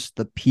influence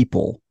the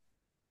people,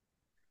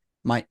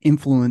 my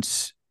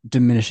influence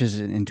diminishes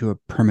into a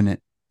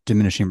permanent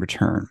diminishing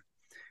return.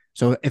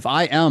 So if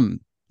I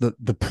am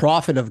the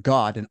prophet of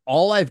God and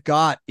all I've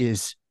got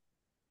is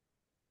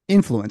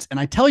influence, and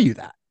I tell you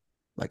that,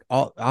 like,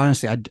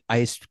 honestly,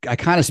 I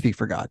kind of speak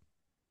for God.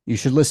 You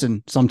should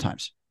listen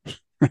sometimes.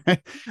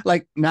 Right?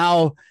 Like,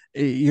 now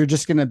you're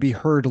just going to be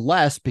heard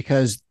less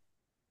because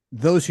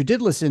those who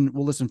did listen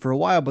will listen for a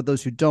while, but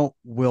those who don't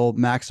will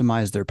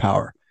maximize their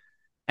power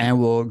and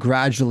will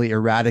gradually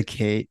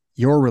eradicate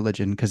your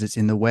religion because it's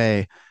in the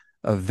way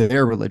of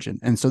their religion.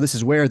 And so this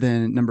is where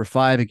then number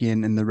five,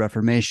 again, in the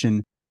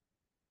Reformation,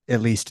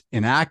 at least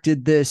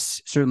enacted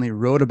this, certainly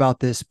wrote about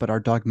this, but our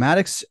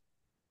dogmatics,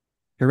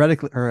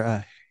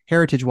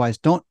 heritage wise,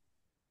 don't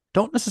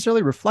don't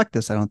necessarily reflect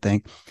this, I don't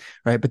think,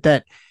 right? But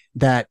that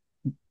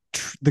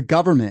the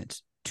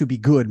government to be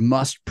good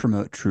must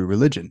promote true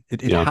religion.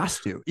 It has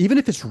to, even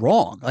if it's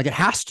wrong, like it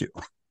has to.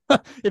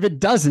 If it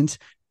doesn't,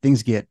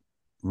 things get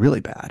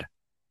really bad.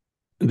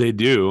 They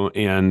do.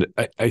 And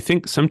I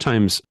think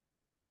sometimes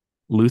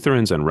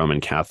Lutherans and Roman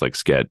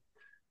Catholics get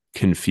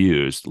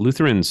confused.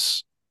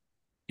 Lutherans,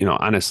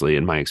 honestly,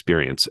 in my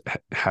experience,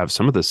 have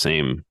some of the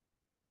same,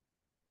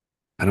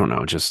 I don't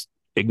know, just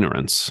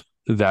ignorance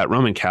that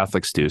Roman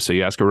Catholics do. So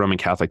you ask a Roman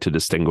Catholic to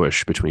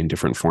distinguish between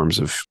different forms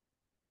of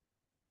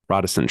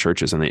Protestant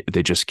churches, and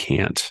they just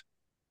can't.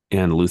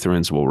 And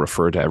Lutherans will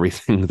refer to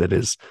everything that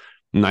is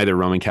neither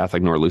Roman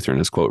Catholic nor Lutheran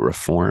as, quote,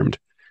 reformed.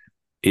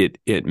 It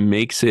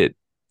makes it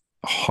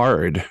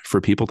hard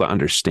for people to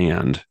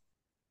understand,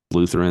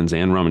 Lutherans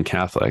and Roman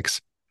Catholics,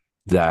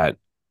 that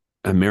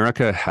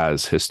America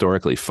has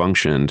historically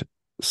functioned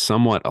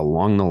somewhat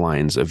along the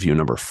lines of view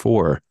number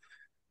 4.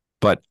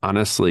 But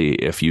honestly,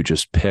 if you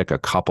just pick a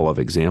couple of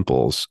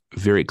examples,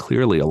 very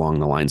clearly along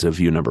the lines of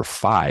view number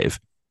 5,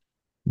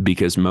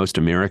 because most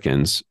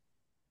Americans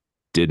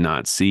did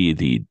not see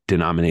the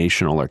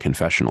denominational or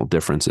confessional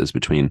differences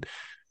between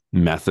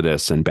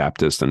Methodists and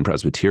Baptists and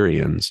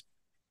Presbyterians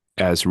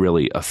as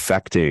really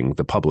affecting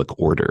the public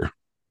order.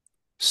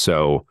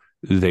 So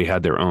they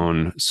had their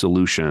own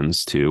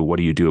solutions to what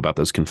do you do about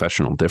those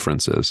confessional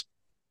differences.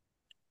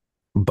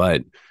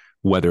 But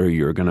whether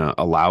you're going to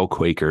allow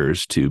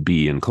Quakers to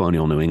be in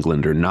colonial New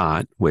England or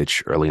not,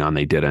 which early on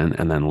they didn't,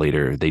 and then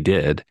later they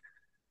did,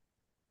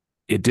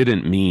 it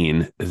didn't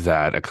mean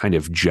that a kind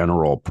of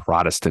general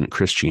Protestant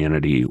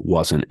Christianity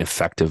wasn't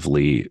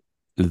effectively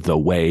the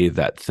way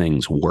that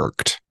things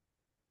worked.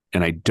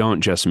 And I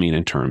don't just mean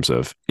in terms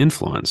of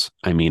influence.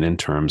 I mean in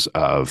terms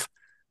of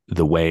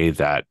the way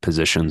that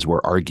positions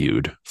were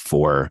argued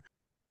for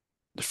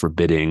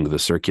forbidding the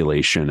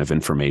circulation of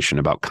information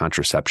about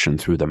contraception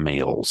through the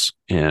mails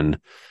in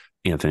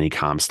Anthony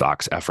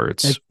Comstock's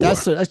efforts.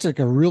 That's like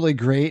a really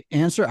great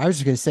answer. I was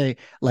just going to say,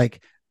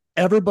 like,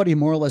 everybody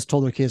more or less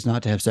told their kids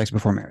not to have sex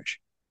before marriage.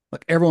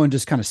 Like, everyone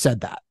just kind of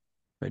said that,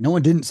 right? No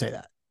one didn't say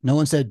that. No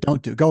one said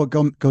don't do. Go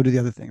do the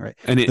other thing, right?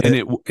 And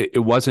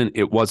it wasn't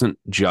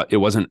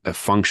a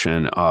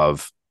function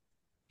of,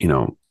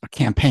 a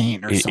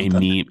campaign or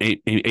something.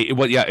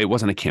 It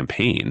wasn't a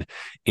campaign,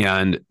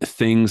 and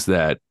things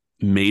that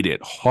made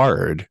it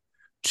hard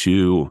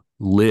to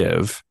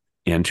live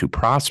and to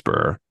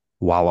prosper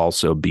while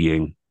also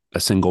being a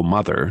single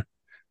mother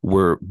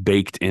were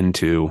baked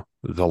into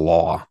the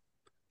law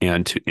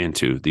and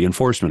into the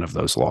enforcement of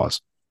those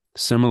laws.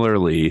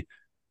 Similarly,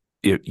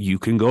 you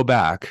can go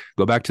back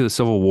to the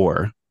Civil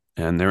War,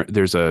 and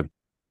there's a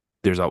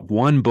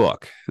one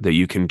book that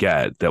you can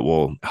get that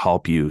will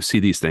help you see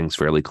these things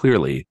fairly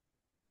clearly,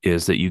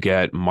 is that you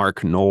get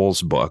Mark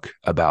Noll's book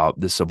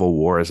about the Civil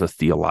War as a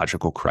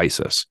theological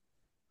crisis.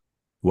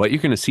 What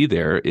you're going to see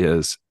there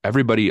is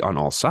everybody on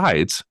all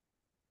sides,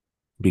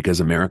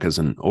 because America's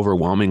an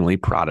overwhelmingly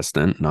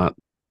Protestant,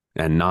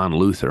 and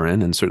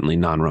non-Lutheran, and certainly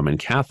non-Roman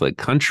Catholic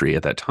country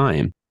at that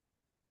time,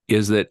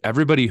 is that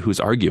everybody who's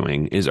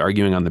arguing is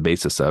arguing on the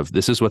basis of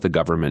this is what the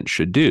government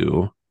should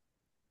do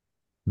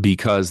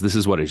because this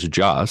is what is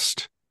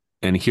just,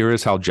 and here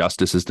is how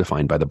justice is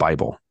defined by the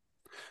Bible.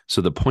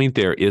 So the point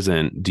there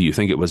isn't, do you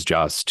think it was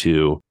just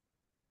to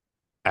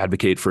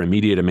advocate for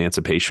immediate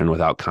emancipation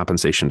without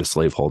compensation to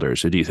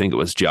slaveholders, or do you think it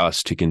was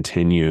just to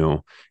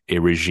continue a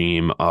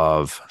regime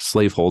of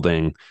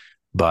slaveholding,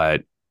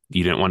 but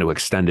you didn't want to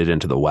extend it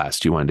into the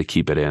West, you wanted to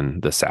keep it in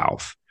the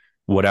South?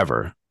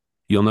 Whatever.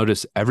 You'll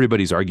notice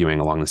everybody's arguing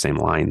along the same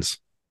lines.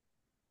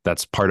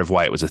 That's part of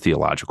why it was a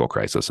theological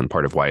crisis, and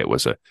part of why it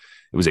was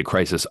a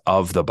crisis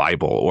of the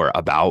Bible or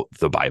about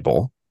the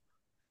Bible,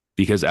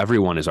 because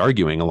everyone is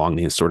arguing along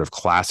these sort of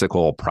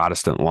classical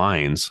Protestant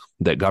lines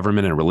that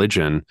government and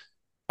religion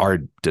are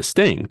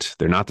distinct.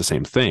 They're not the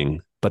same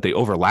thing, but they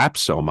overlap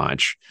so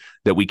much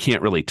that we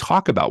can't really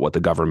talk about what the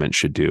government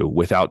should do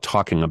without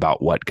talking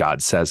about what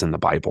God says in the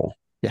Bible.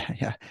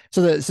 Yeah.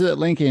 So that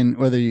Lincoln,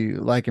 whether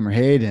you like him or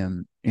hate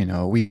him,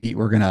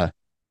 we're going to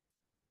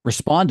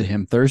respond to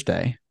him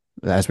Thursday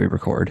as we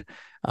record,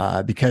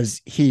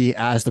 because he,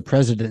 as the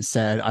president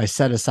said, I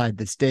set aside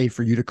this day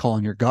for you to call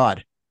on your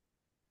God.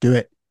 Do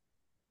it,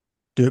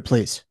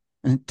 please.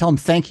 And tell him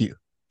thank you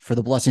for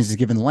the blessings he's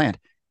given the land.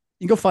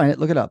 You can go find it,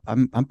 look it up.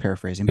 I'm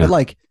paraphrasing, but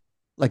like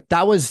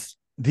that was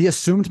the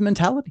assumed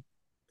mentality.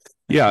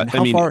 Yeah.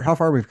 And how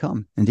far we've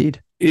come.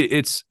 Indeed.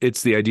 It's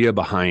the idea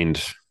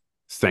behind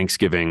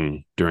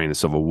Thanksgiving during the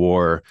Civil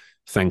War,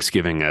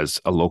 Thanksgiving as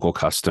a local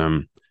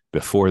custom.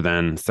 Before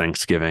then,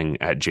 Thanksgiving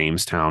at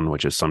Jamestown,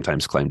 which is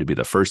sometimes claimed to be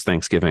the first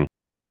Thanksgiving.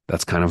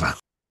 That's kind of a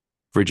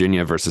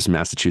Virginia versus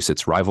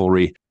Massachusetts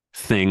rivalry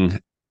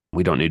thing.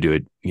 We don't need to,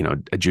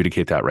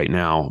 adjudicate that right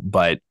now.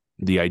 But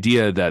the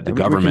idea that the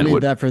government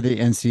would that for the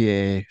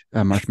NCAA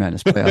March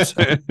Madness playoffs,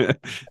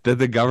 that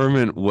the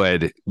government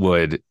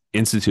would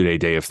institute a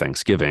day of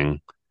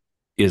Thanksgiving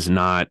is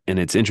not, and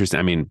it's interesting.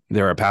 I mean,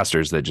 there are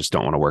pastors that just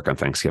don't want to work on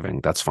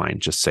Thanksgiving. That's fine.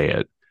 Just say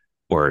it.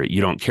 or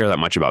you don't care that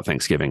much about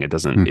Thanksgiving.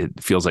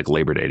 It feels like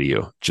Labor Day to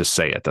you. Just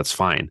say it. That's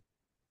fine.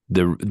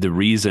 The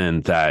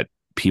reason that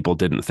people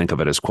didn't think of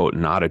it as, quote,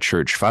 not a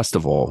church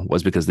festival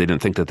was because they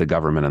didn't think that the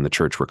government and the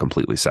church were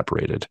completely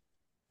separated.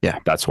 Yeah.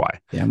 That's why.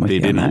 Yeah, they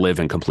didn't live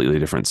in completely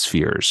different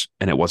spheres,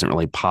 and it wasn't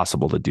really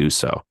possible to do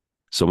so.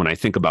 So when I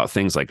think about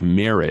things like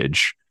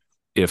marriage,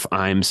 if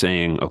I'm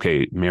saying,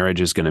 okay,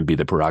 marriage is going to be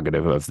the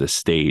prerogative of the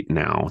state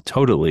now,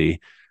 totally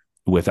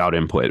without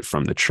input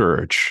from the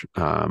church,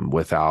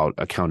 without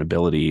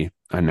accountability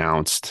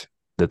announced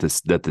that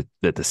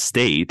the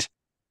state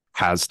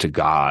has to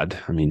God.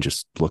 I mean,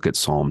 just look at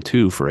Psalm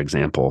 2, for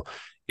example.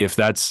 If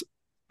that's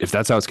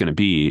how it's going to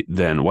be,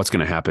 then what's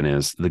going to happen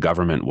is the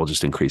government will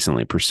just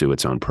increasingly pursue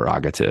its own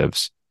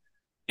prerogatives,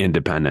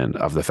 independent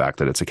of the fact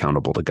that it's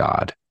accountable to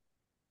God.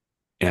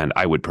 And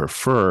I would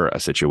prefer a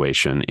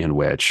situation in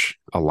which,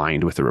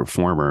 aligned with the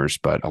reformers,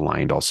 but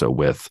aligned also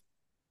with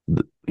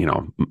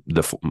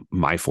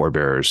my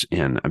forebears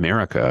in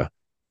America,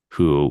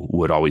 who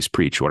would always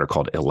preach what are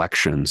called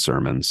election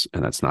sermons.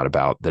 And that's not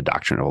about the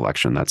doctrine of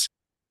election. That's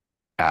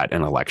at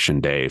an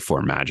election day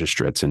for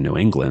magistrates in New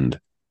England.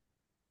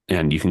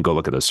 And you can go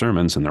look at those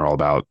sermons, and they're all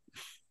about,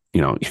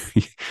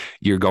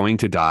 you're going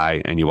to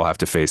die and you will have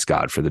to face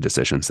God for the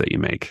decisions that you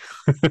make.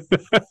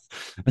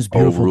 It's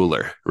beautiful. Oh,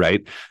 ruler,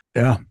 right?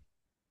 Yeah.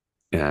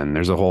 And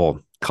there's a whole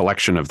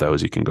collection of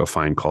those you can go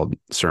find called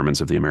Sermons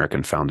of the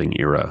American Founding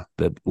Era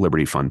that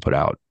Liberty Fund put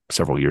out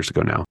several years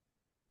ago now.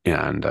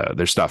 And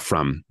there's stuff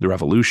from the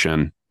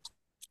Revolution,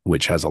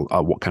 which has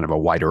a kind of a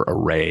wider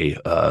array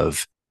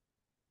of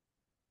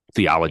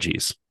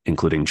theologies,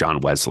 including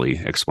John Wesley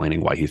explaining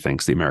why he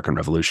thinks the American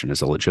Revolution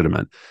is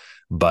illegitimate.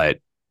 But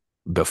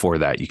before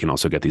that, you can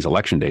also get these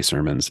election day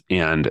sermons,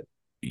 and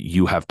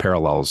you have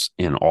parallels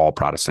in all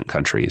Protestant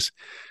countries,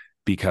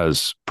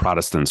 because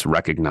Protestants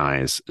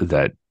recognize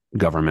that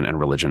government and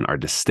religion are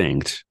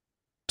distinct.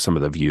 Some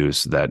of the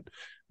views that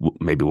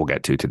maybe we'll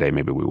get to today,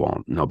 maybe we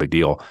won't, no big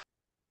deal,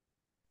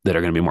 that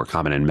are going to be more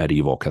common in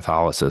medieval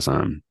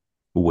Catholicism,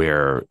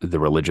 where the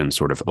religion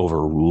sort of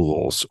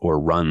overrules or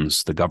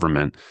runs the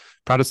government.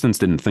 Protestants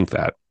didn't think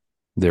that.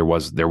 There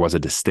was a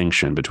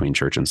distinction between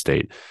church and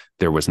state.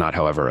 There was not,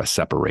 however, a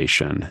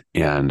separation.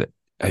 And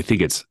I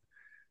think it's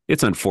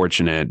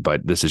unfortunate,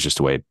 but this is just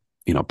the way,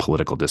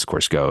 political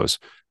discourse goes,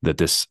 that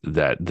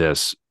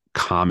this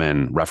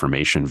common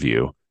Reformation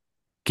view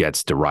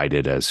gets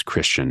derided as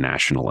Christian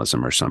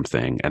nationalism or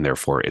something, and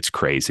therefore it's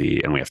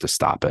crazy and we have to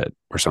stop it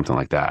or something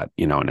like that,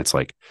 and it's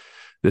like,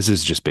 this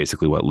is just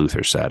basically what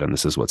Luther said, and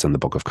this is what's in the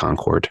Book of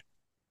Concord.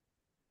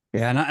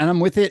 Yeah, and I'm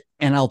with it,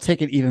 and I'll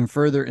take it even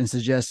further and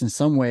suggest in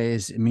some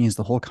ways it means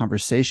the whole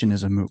conversation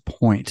is a moot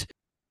point.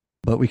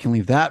 But we can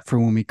leave that for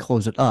when we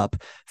close it up,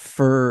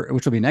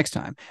 which will be next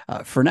time.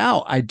 For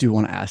now, I do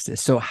want to ask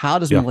this. So how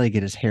does Milei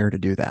get his hair to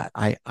do that?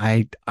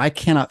 I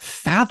cannot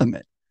fathom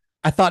it.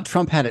 I thought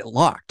Trump had it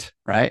locked,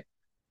 right?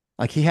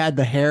 Like he had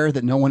the hair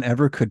that no one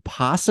ever could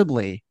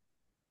possibly.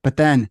 But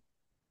then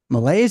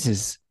Milei's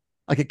is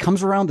like it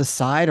comes around the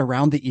side,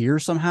 around the ear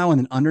somehow, and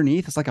then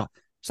underneath it's like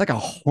a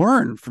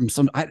horn from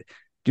some. Do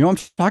you know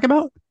what I'm talking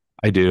about?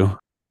 I do,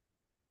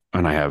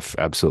 and I have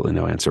absolutely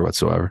no answer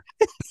whatsoever.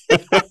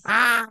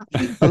 I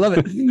love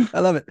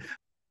it.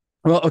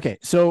 Well, okay.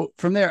 So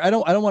from there, I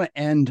don't want to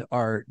end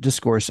our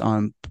discourse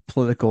on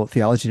political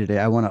theology today.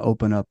 I want to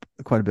open up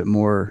quite a bit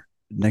more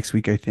next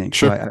week, I think.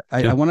 Sure. So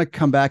I want to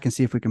come back and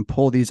see if we can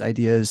pull these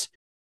ideas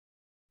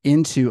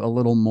into a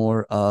little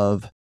more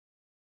of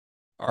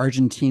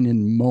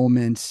Argentinian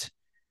moment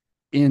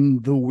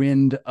in the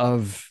wind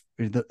of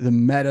the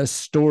meta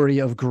story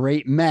of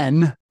great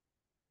men,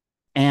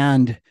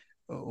 and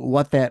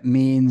what that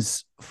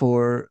means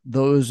for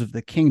those of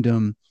the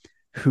kingdom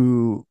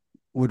who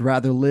would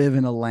rather live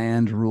in a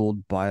land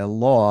ruled by a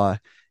law.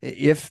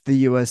 If the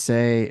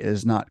USA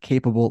is not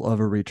capable of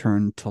a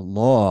return to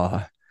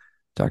law,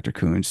 Dr.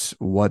 Koontz,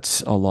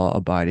 what's a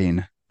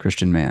law-abiding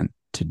Christian man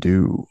to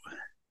do?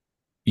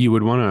 You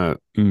would want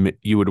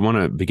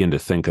to begin to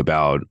think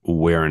about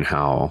where and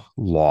how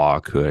law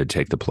could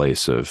take the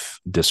place of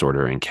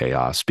disorder and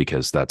chaos,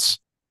 because that's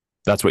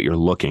what you're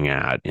looking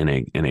at in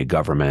a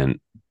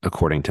government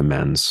according to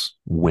men's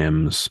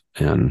whims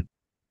and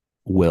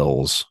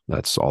wills.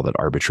 That's all that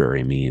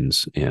arbitrary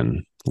means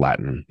in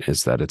Latin,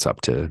 is that it's up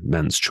to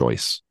men's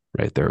choice,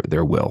 right?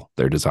 Their will,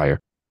 their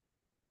desire.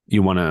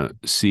 You want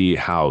to see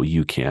how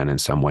you can in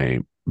some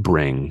way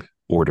bring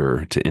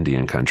order to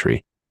Indian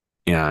country.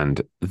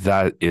 And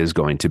that is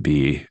going to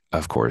be,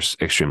 of course,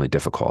 extremely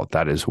difficult.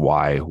 That is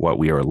why what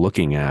we are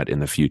looking at in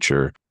the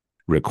future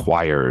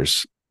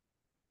requires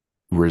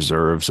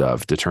reserves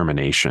of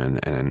determination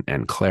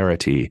and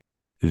clarity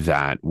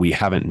that we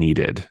haven't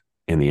needed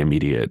in the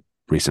immediate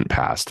recent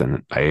past.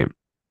 And I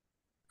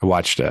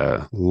watched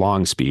a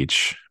long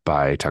speech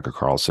by Tucker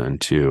Carlson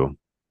to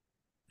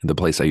the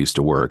place I used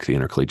to work, the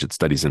Intercollegiate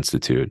Studies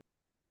Institute.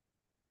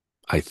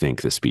 I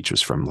think the speech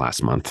was from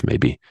last month,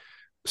 maybe.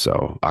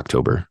 So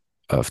October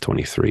of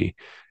 23.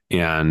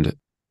 And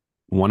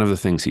one of the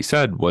things he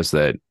said was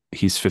that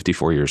he's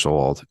 54 years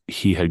old.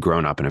 He had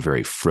grown up in a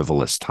very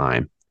frivolous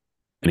time.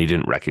 And he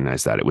didn't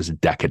recognize that. It was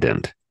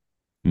decadent,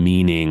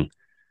 meaning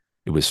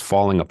it was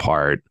falling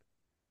apart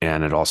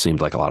and it all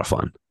seemed like a lot of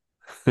fun.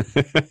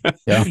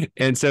 Yeah.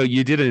 And so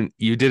you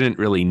didn't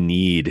really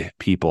need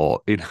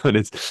people, and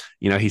it's,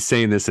 he's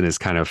saying this in his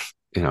kind of,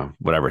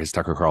 whatever, his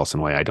Tucker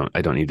Carlson way. I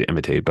don't need to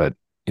imitate, but,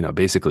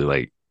 basically,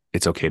 like,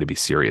 it's okay to be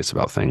serious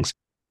about things.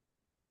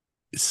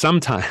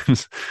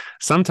 Sometimes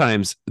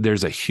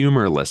there's a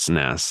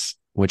humorlessness,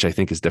 which I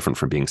think is different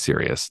from being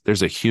serious.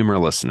 There's a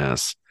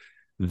humorlessness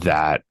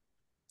that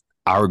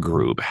our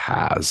group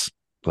has,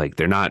 like,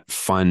 they're not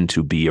fun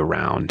to be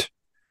around.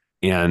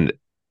 And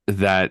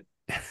that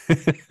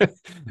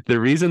the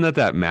reason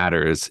that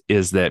matters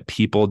is that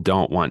people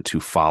don't want to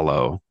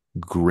follow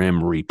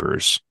grim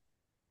reapers.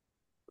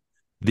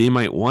 They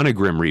might want a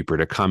grim reaper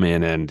to come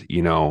in and,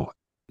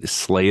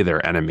 slay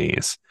their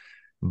enemies,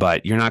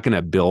 but you're not going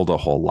to build a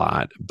whole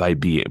lot by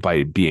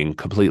being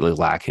completely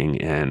lacking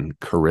in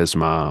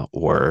charisma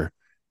or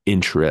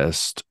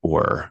interest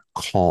or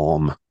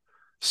calm.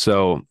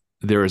 So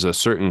there is a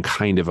certain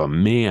kind of a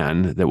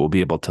man that will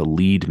be able to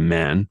lead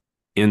men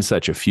in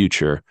such a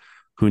future,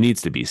 who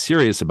needs to be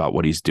serious about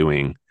what he's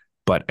doing,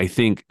 but I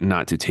think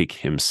not to take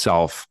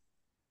himself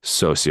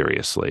so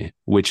seriously,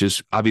 which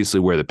is obviously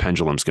where the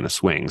pendulum's going to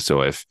swing.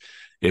 So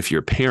if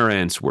your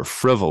parents were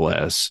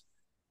frivolous,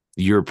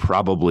 you're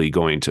probably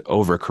going to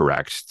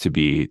overcorrect to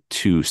be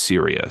too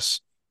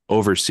serious,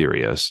 over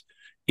serious,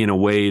 in a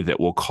way that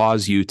will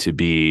cause you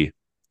to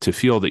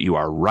feel that you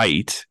are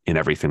right in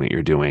everything that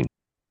you're doing,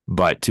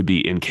 but to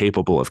be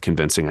incapable of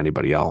convincing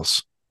anybody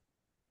else.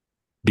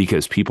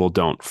 Because people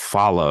don't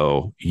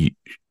follow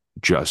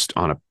just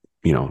on a,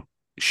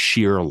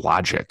 sheer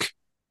logic.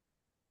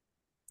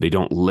 They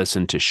don't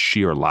listen to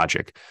sheer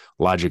logic.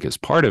 Logic is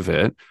part of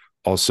it.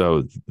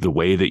 Also, the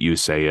way that you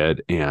say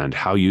it and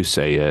how you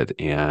say it,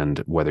 and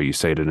whether you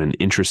say it in an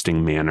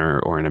interesting manner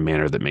or in a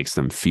manner that makes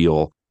them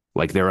feel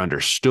like they're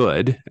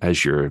understood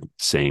as you're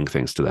saying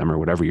things to them or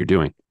whatever you're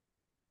doing,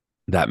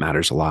 that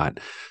matters a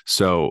lot.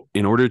 So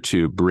in order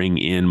to bring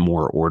in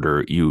more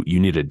order, you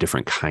need a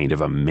different kind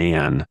of a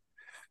man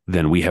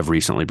than we have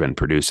recently been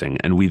producing.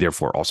 And we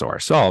therefore also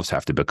ourselves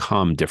have to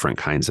become different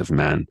kinds of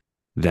men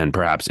than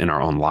perhaps in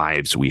our own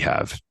lives we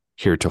have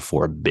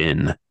heretofore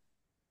been,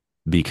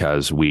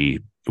 because we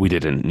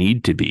didn't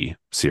need to be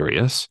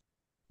serious.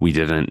 We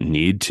didn't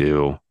need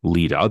to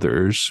lead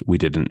others. We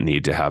didn't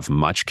need to have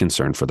much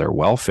concern for their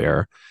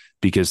welfare,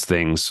 because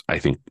things, I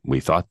think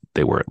we thought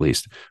they were, at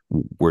least,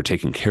 were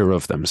taking care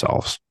of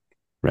themselves,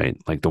 right?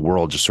 Like the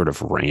world just sort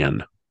of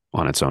ran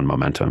on its own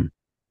momentum.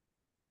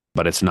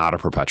 But it's not a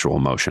perpetual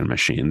motion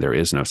machine. There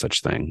is no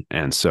such thing.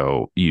 And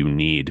so you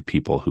need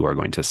people who are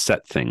going to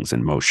set things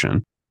in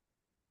motion,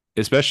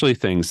 especially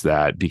things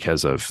that,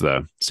 because of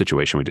the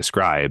situation we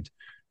described,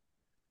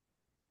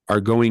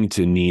 are going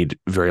to need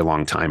very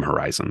long time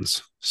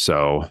horizons.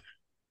 So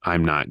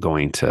I'm not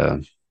going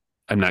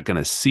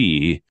to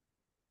see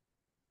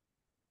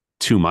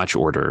too much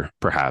order,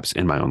 perhaps,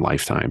 in my own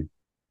lifetime.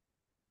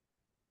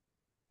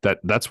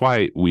 That's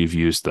why we've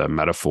used the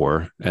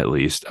metaphor, at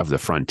least, of the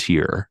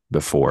frontier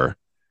before,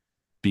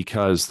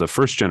 because the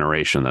first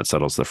generation that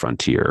settles the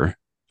frontier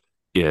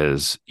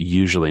is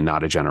usually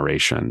not a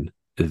generation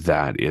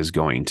that is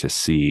going to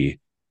see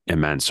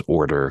immense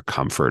order,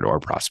 comfort, or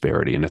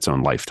prosperity in its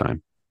own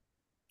lifetime.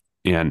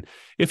 And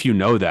if you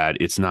know that,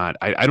 it's not,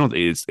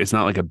 it's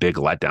not like a big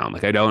letdown.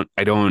 Like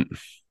I don't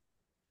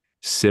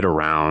sit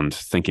around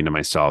thinking to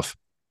myself,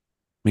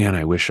 man,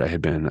 I wish I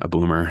had been a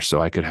boomer so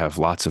I could have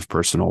lots of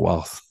personal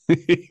wealth.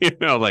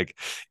 Like,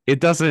 it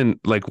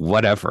doesn't, like,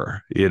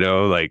 whatever,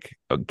 like,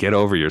 get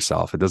over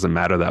yourself. It doesn't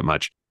matter that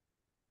much.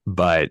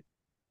 But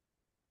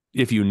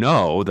if you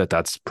know that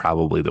that's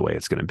probably the way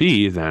it's going to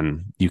be,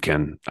 then you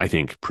can, I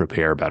think,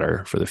 prepare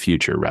better for the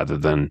future, rather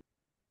than,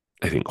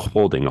 I think,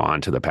 holding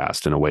on to the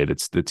past in a way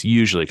that's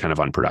usually kind of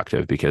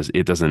unproductive, because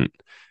it's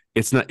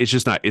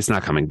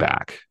not coming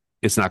back.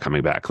 It's not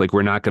coming back. Like,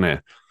 we're not going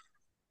to,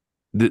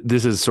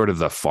 this is sort of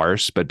the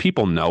farce, but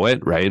people know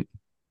it, right?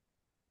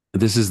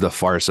 This is the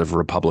farce of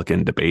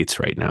Republican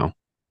debates right now.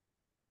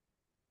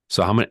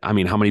 So how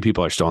many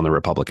people are still in the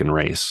Republican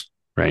race,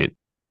 right?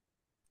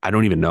 I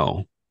don't even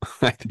know.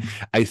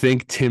 I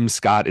think Tim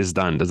Scott is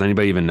done. Does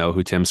anybody even know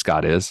who Tim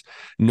Scott is?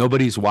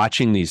 Nobody's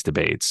watching these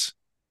debates,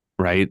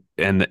 right?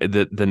 And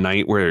the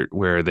night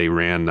where they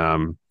ran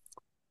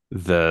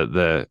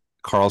the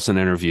Carlson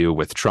interview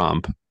with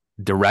Trump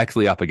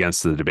directly up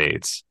against the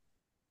debates,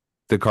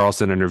 the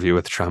Carlson interview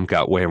with Trump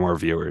got way more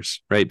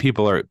viewers, right?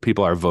 People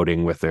are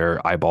voting with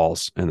their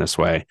eyeballs in this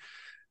way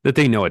that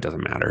they know it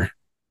doesn't matter.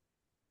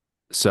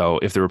 So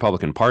if the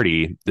Republican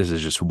Party, this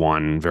is just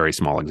one very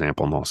small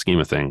example in the whole scheme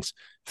of things,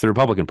 if the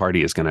Republican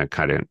Party is going to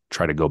kind of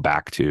try to go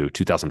back to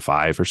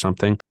 2005 or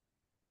something,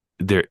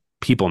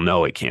 people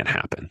know it can't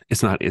happen.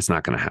 It's not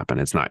going to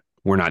happen.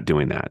 We're not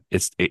doing that.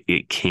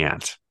 It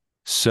can't.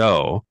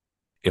 So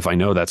if I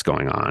know that's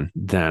going on,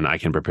 then I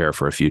can prepare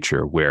for a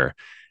future where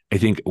I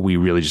think we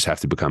really just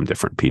have to become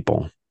different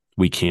people.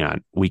 We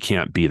can't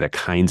be the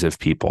kinds of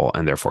people,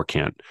 and therefore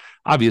can't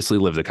obviously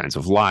live the kinds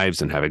of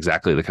lives and have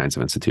exactly the kinds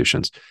of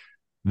institutions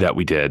that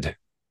we did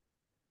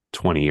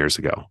 20 years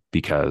ago,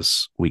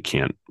 because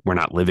we're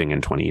not living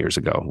in 20 years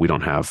ago. We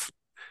don't have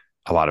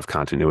a lot of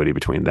continuity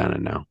between then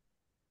and now.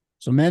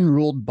 So men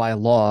ruled by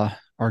law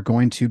are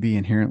going to be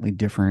inherently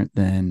different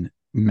than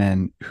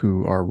men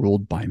who are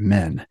ruled by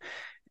men.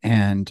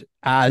 And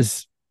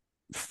as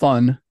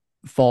fun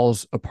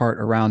falls apart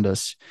around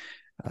us,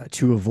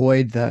 to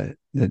avoid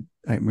we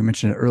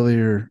mentioned it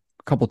earlier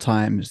a couple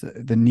times,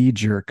 the knee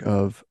jerk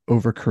of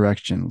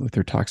overcorrection.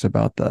 Luther talks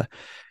about the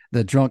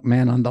drunk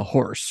man on the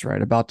horse,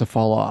 right, about to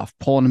fall off,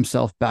 pulling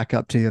himself back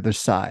up to the other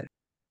side.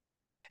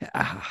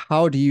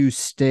 How do you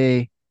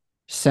stay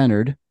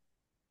centered?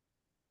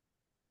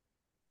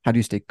 How do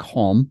you stay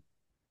calm?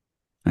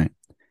 Right?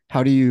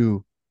 How do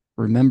you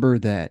remember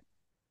that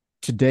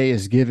today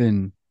is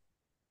given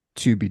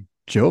to be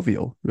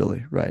jovial,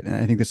 really, right? And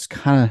I think it's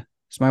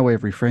my way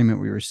of reframing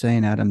what we were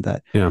saying, Adam,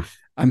 that Yeah.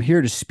 I'm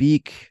here to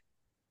speak,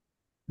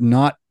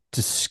 not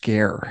to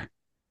scare,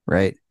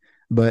 right?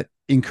 But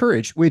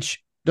encourage,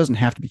 which doesn't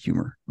have to be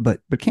humor,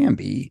 but can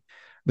be.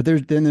 But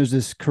there's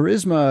this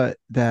charisma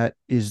that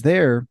is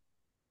there,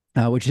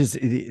 which is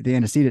the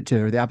antecedent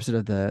to, or the opposite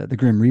of the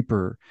Grim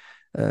Reaper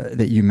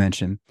that you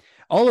mentioned.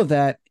 All of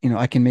that,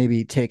 I can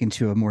maybe take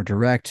into a more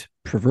direct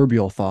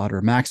proverbial thought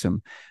or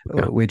maxim,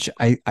 Yeah. which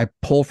I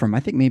pull from. I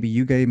think maybe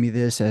you gave me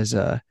this as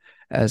a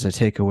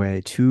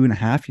takeaway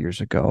 2.5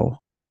 years ago.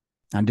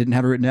 I didn't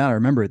have it written down. I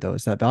remember it though.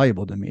 It's that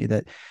valuable to me,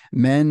 that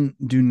men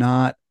do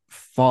not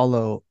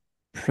follow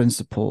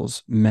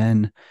principles.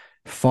 Men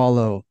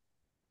follow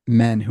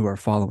men who are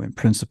following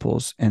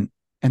principles. And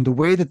the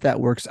way that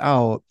works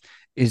out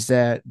is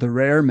that the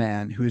rare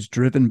man who is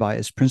driven by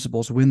his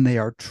principles, when they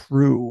are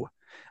true,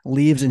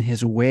 leaves in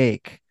his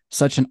wake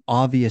such an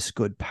obvious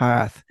good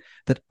path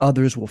that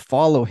others will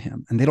follow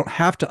him. And they don't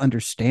have to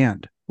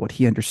understand what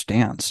he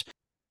understands,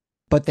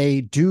 but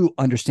they do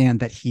understand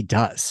that he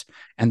does.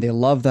 And they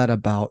love that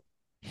about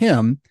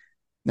him.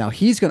 Now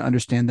he's going to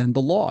understand then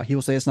the law. He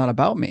will say, it's not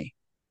about me.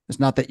 It's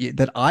not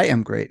that I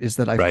am great, is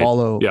that I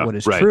follow what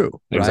is true.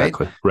 Right?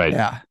 Exactly. Right.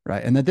 Yeah.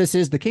 Right. And that this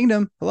is the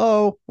kingdom.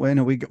 Hello.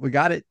 When we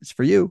got it. It's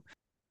for you.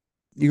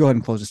 You go ahead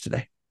and close this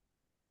today.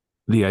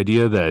 The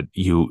idea that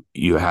you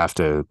have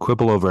to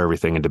quibble over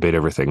everything and debate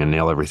everything and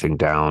nail everything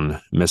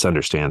down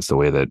misunderstands the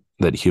way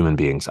that human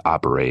beings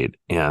operate,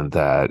 and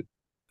that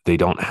they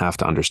don't have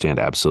to understand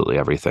absolutely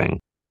everything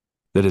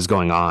that is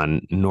going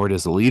on, nor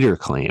does the leader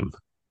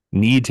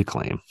need to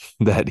claim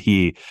that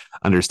he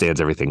understands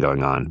everything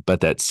going on,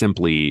 but that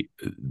simply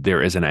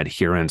there is an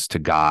adherence to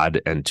God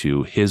and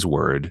to his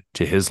word,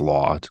 to his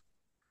law,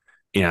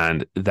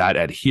 and that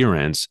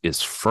adherence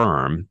is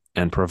firm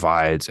and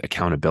provides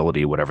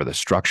accountability, whatever the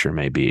structure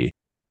may be,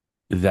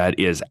 that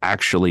is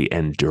actually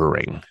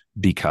enduring.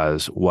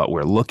 Because what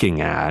we're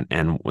looking at,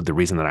 and the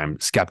reason that I'm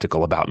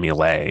skeptical about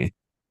Millet,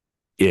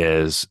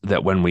 is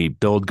that when we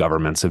build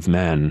governments of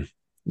men,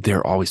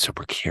 they're always so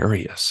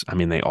precarious. I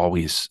mean, they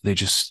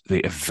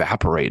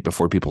evaporate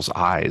before people's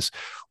eyes,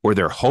 or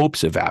their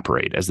hopes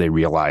evaporate as they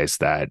realize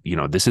that,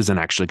 this isn't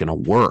actually going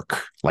to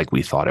work like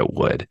we thought it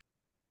would.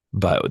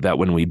 But that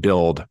when we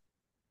build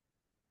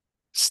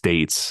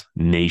states,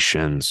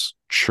 nations,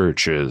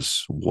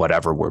 churches,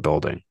 whatever we're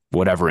building,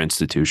 whatever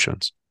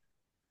institutions,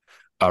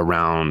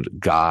 around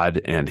God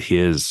and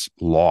his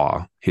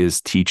law,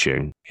 his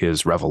teaching,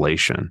 his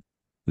revelation,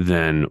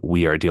 then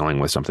we are dealing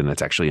with something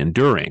that's actually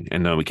enduring.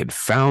 And then we can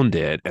found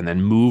it and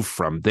then move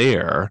from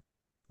there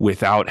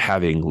without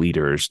having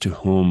leaders to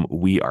whom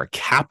we are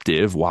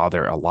captive while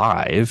they're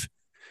alive,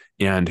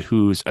 and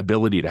whose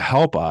ability to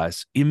help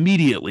us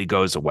immediately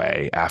goes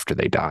away after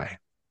they die.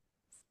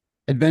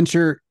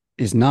 Adventure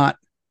is not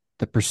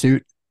the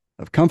pursuit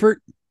of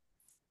comfort.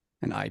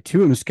 And I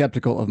too am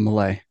skeptical of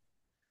Millet,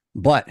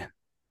 but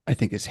I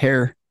think his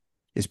hair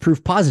is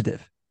proof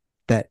positive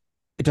that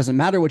it doesn't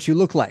matter what you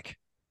look like.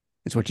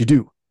 It's what you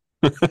do.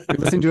 If you're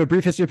listening to A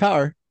Brief History of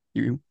Power,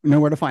 you know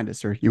where to find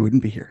us, or you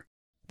wouldn't be here.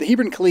 The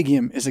Hebron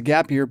Collegium is a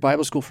gap-year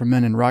Bible school for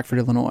men in Rockford,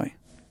 Illinois.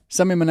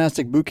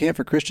 Semi-monastic boot camp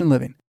for Christian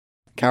living.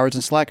 Cowards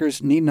and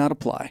slackers need not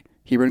apply.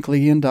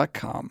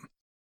 HebronCollegium.com.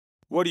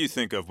 What do you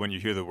think of when you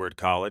hear the word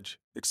college?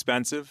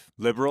 Expensive?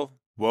 Liberal?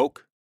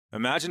 Woke?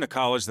 Imagine a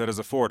college that is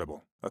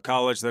affordable. A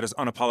college that is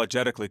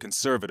unapologetically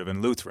conservative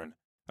and Lutheran.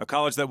 A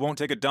college that won't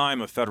take a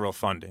dime of federal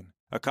funding.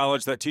 A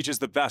college that teaches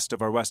the best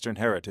of our Western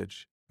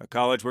heritage. A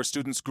college where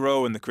students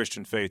grow in the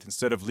Christian faith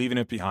instead of leaving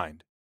it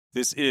behind.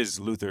 This is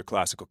Luther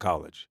Classical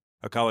College,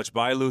 a college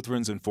by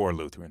Lutherans and for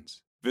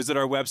Lutherans. Visit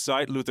our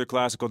website,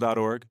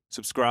 lutherclassical.org,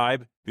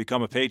 subscribe,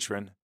 become a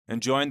patron,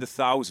 and join the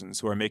thousands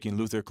who are making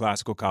Luther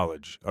Classical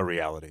College a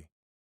reality.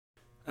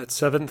 At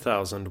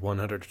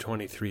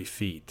 7,123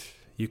 feet,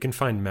 you can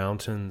find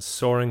mountains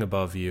soaring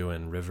above you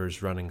and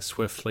rivers running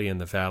swiftly in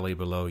the valley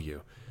below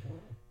you.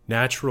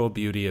 Natural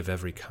beauty of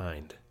every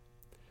kind.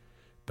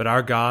 But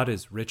our God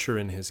is richer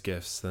in his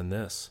gifts than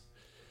this.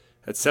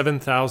 At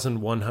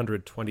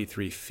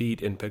 7,123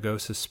 feet in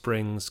Pagosa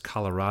Springs,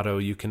 Colorado,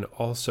 you can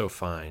also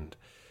find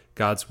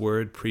God's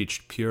Word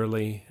preached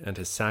purely and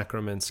his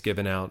sacraments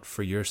given out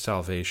for your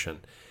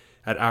salvation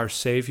at Our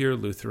Savior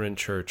Lutheran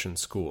Church and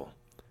School.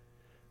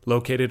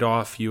 Located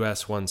off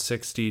US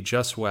 160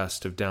 just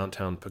west of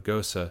downtown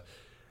Pagosa,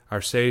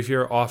 our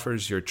Savior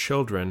offers your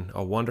children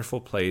a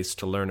wonderful place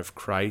to learn of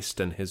Christ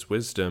and His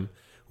wisdom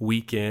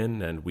week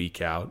in and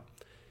week out,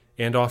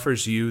 and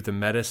offers you the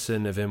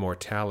medicine of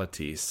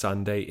immortality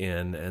Sunday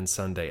in and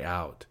Sunday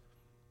out.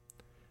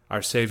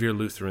 Our Savior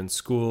Lutheran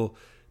School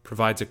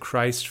provides a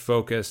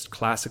Christ-focused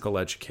classical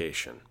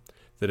education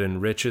that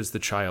enriches the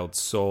child's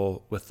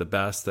soul with the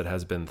best that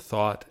has been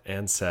thought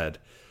and said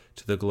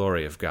to the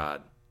glory of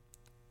God.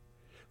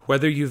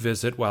 Whether you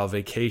visit while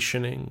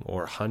vacationing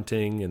or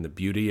hunting in the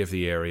beauty of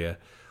the area,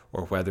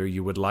 or whether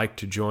you would like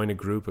to join a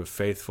group of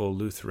faithful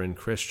Lutheran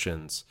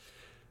Christians,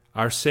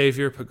 our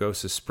Savior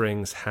Pagosa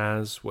Springs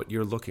has what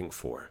you're looking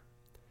for.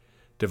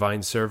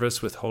 Divine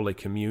service with Holy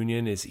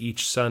Communion is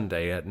each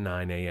Sunday at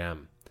 9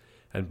 a.m.,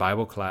 and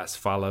Bible class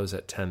follows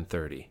at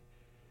 10:30.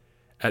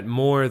 At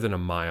more than a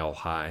mile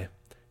high,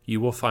 you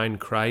will find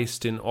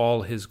Christ in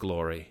all His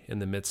glory in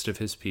the midst of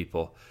His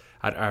people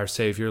at Our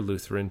Savior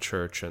Lutheran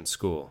Church and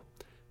School,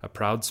 a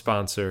proud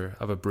sponsor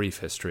of A Brief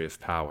History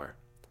of Power.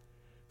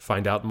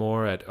 Find out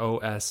more at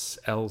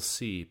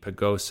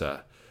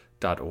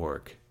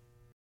oslcpagosa.org.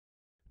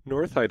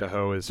 North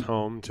Idaho is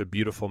home to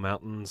beautiful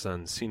mountains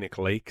and scenic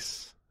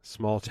lakes,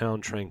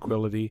 small-town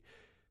tranquility,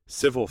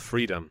 civil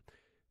freedom,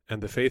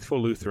 and the faithful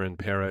Lutheran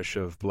parish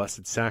of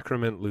Blessed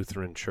Sacrament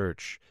Lutheran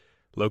Church,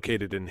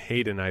 located in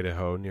Hayden,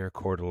 Idaho, near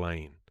Coeur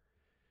d'Alene.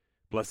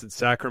 Blessed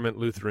Sacrament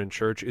Lutheran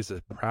Church is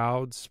a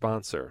proud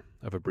sponsor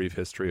of A Brief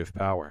History of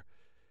Power.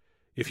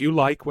 If you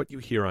like what you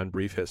hear on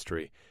Brief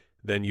History,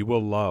 then you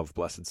will love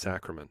Blessed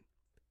Sacrament,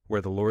 where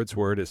the Lord's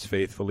Word is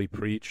faithfully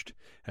preached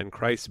and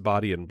Christ's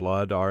body and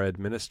blood are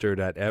administered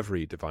at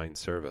every divine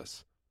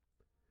service.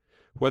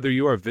 Whether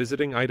you are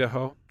visiting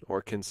Idaho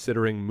or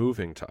considering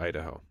moving to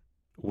Idaho,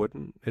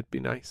 wouldn't it be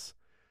nice?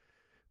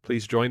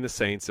 Please join the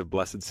saints of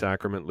Blessed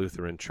Sacrament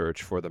Lutheran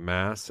Church for the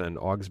Mass and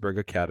Augsburg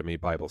Academy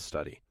Bible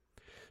Study.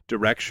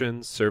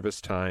 Directions,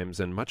 service times,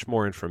 and much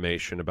more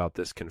information about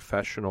this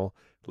confessional,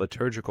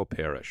 liturgical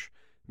parish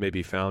may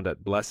be found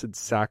at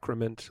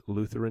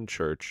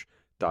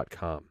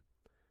blessedsacramentlutheranchurch.com.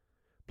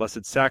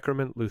 Blessed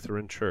Sacrament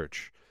Lutheran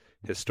Church,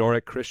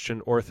 historic Christian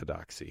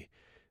orthodoxy,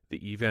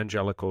 the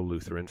evangelical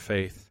Lutheran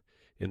faith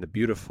in the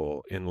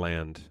beautiful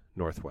inland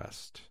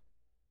Northwest.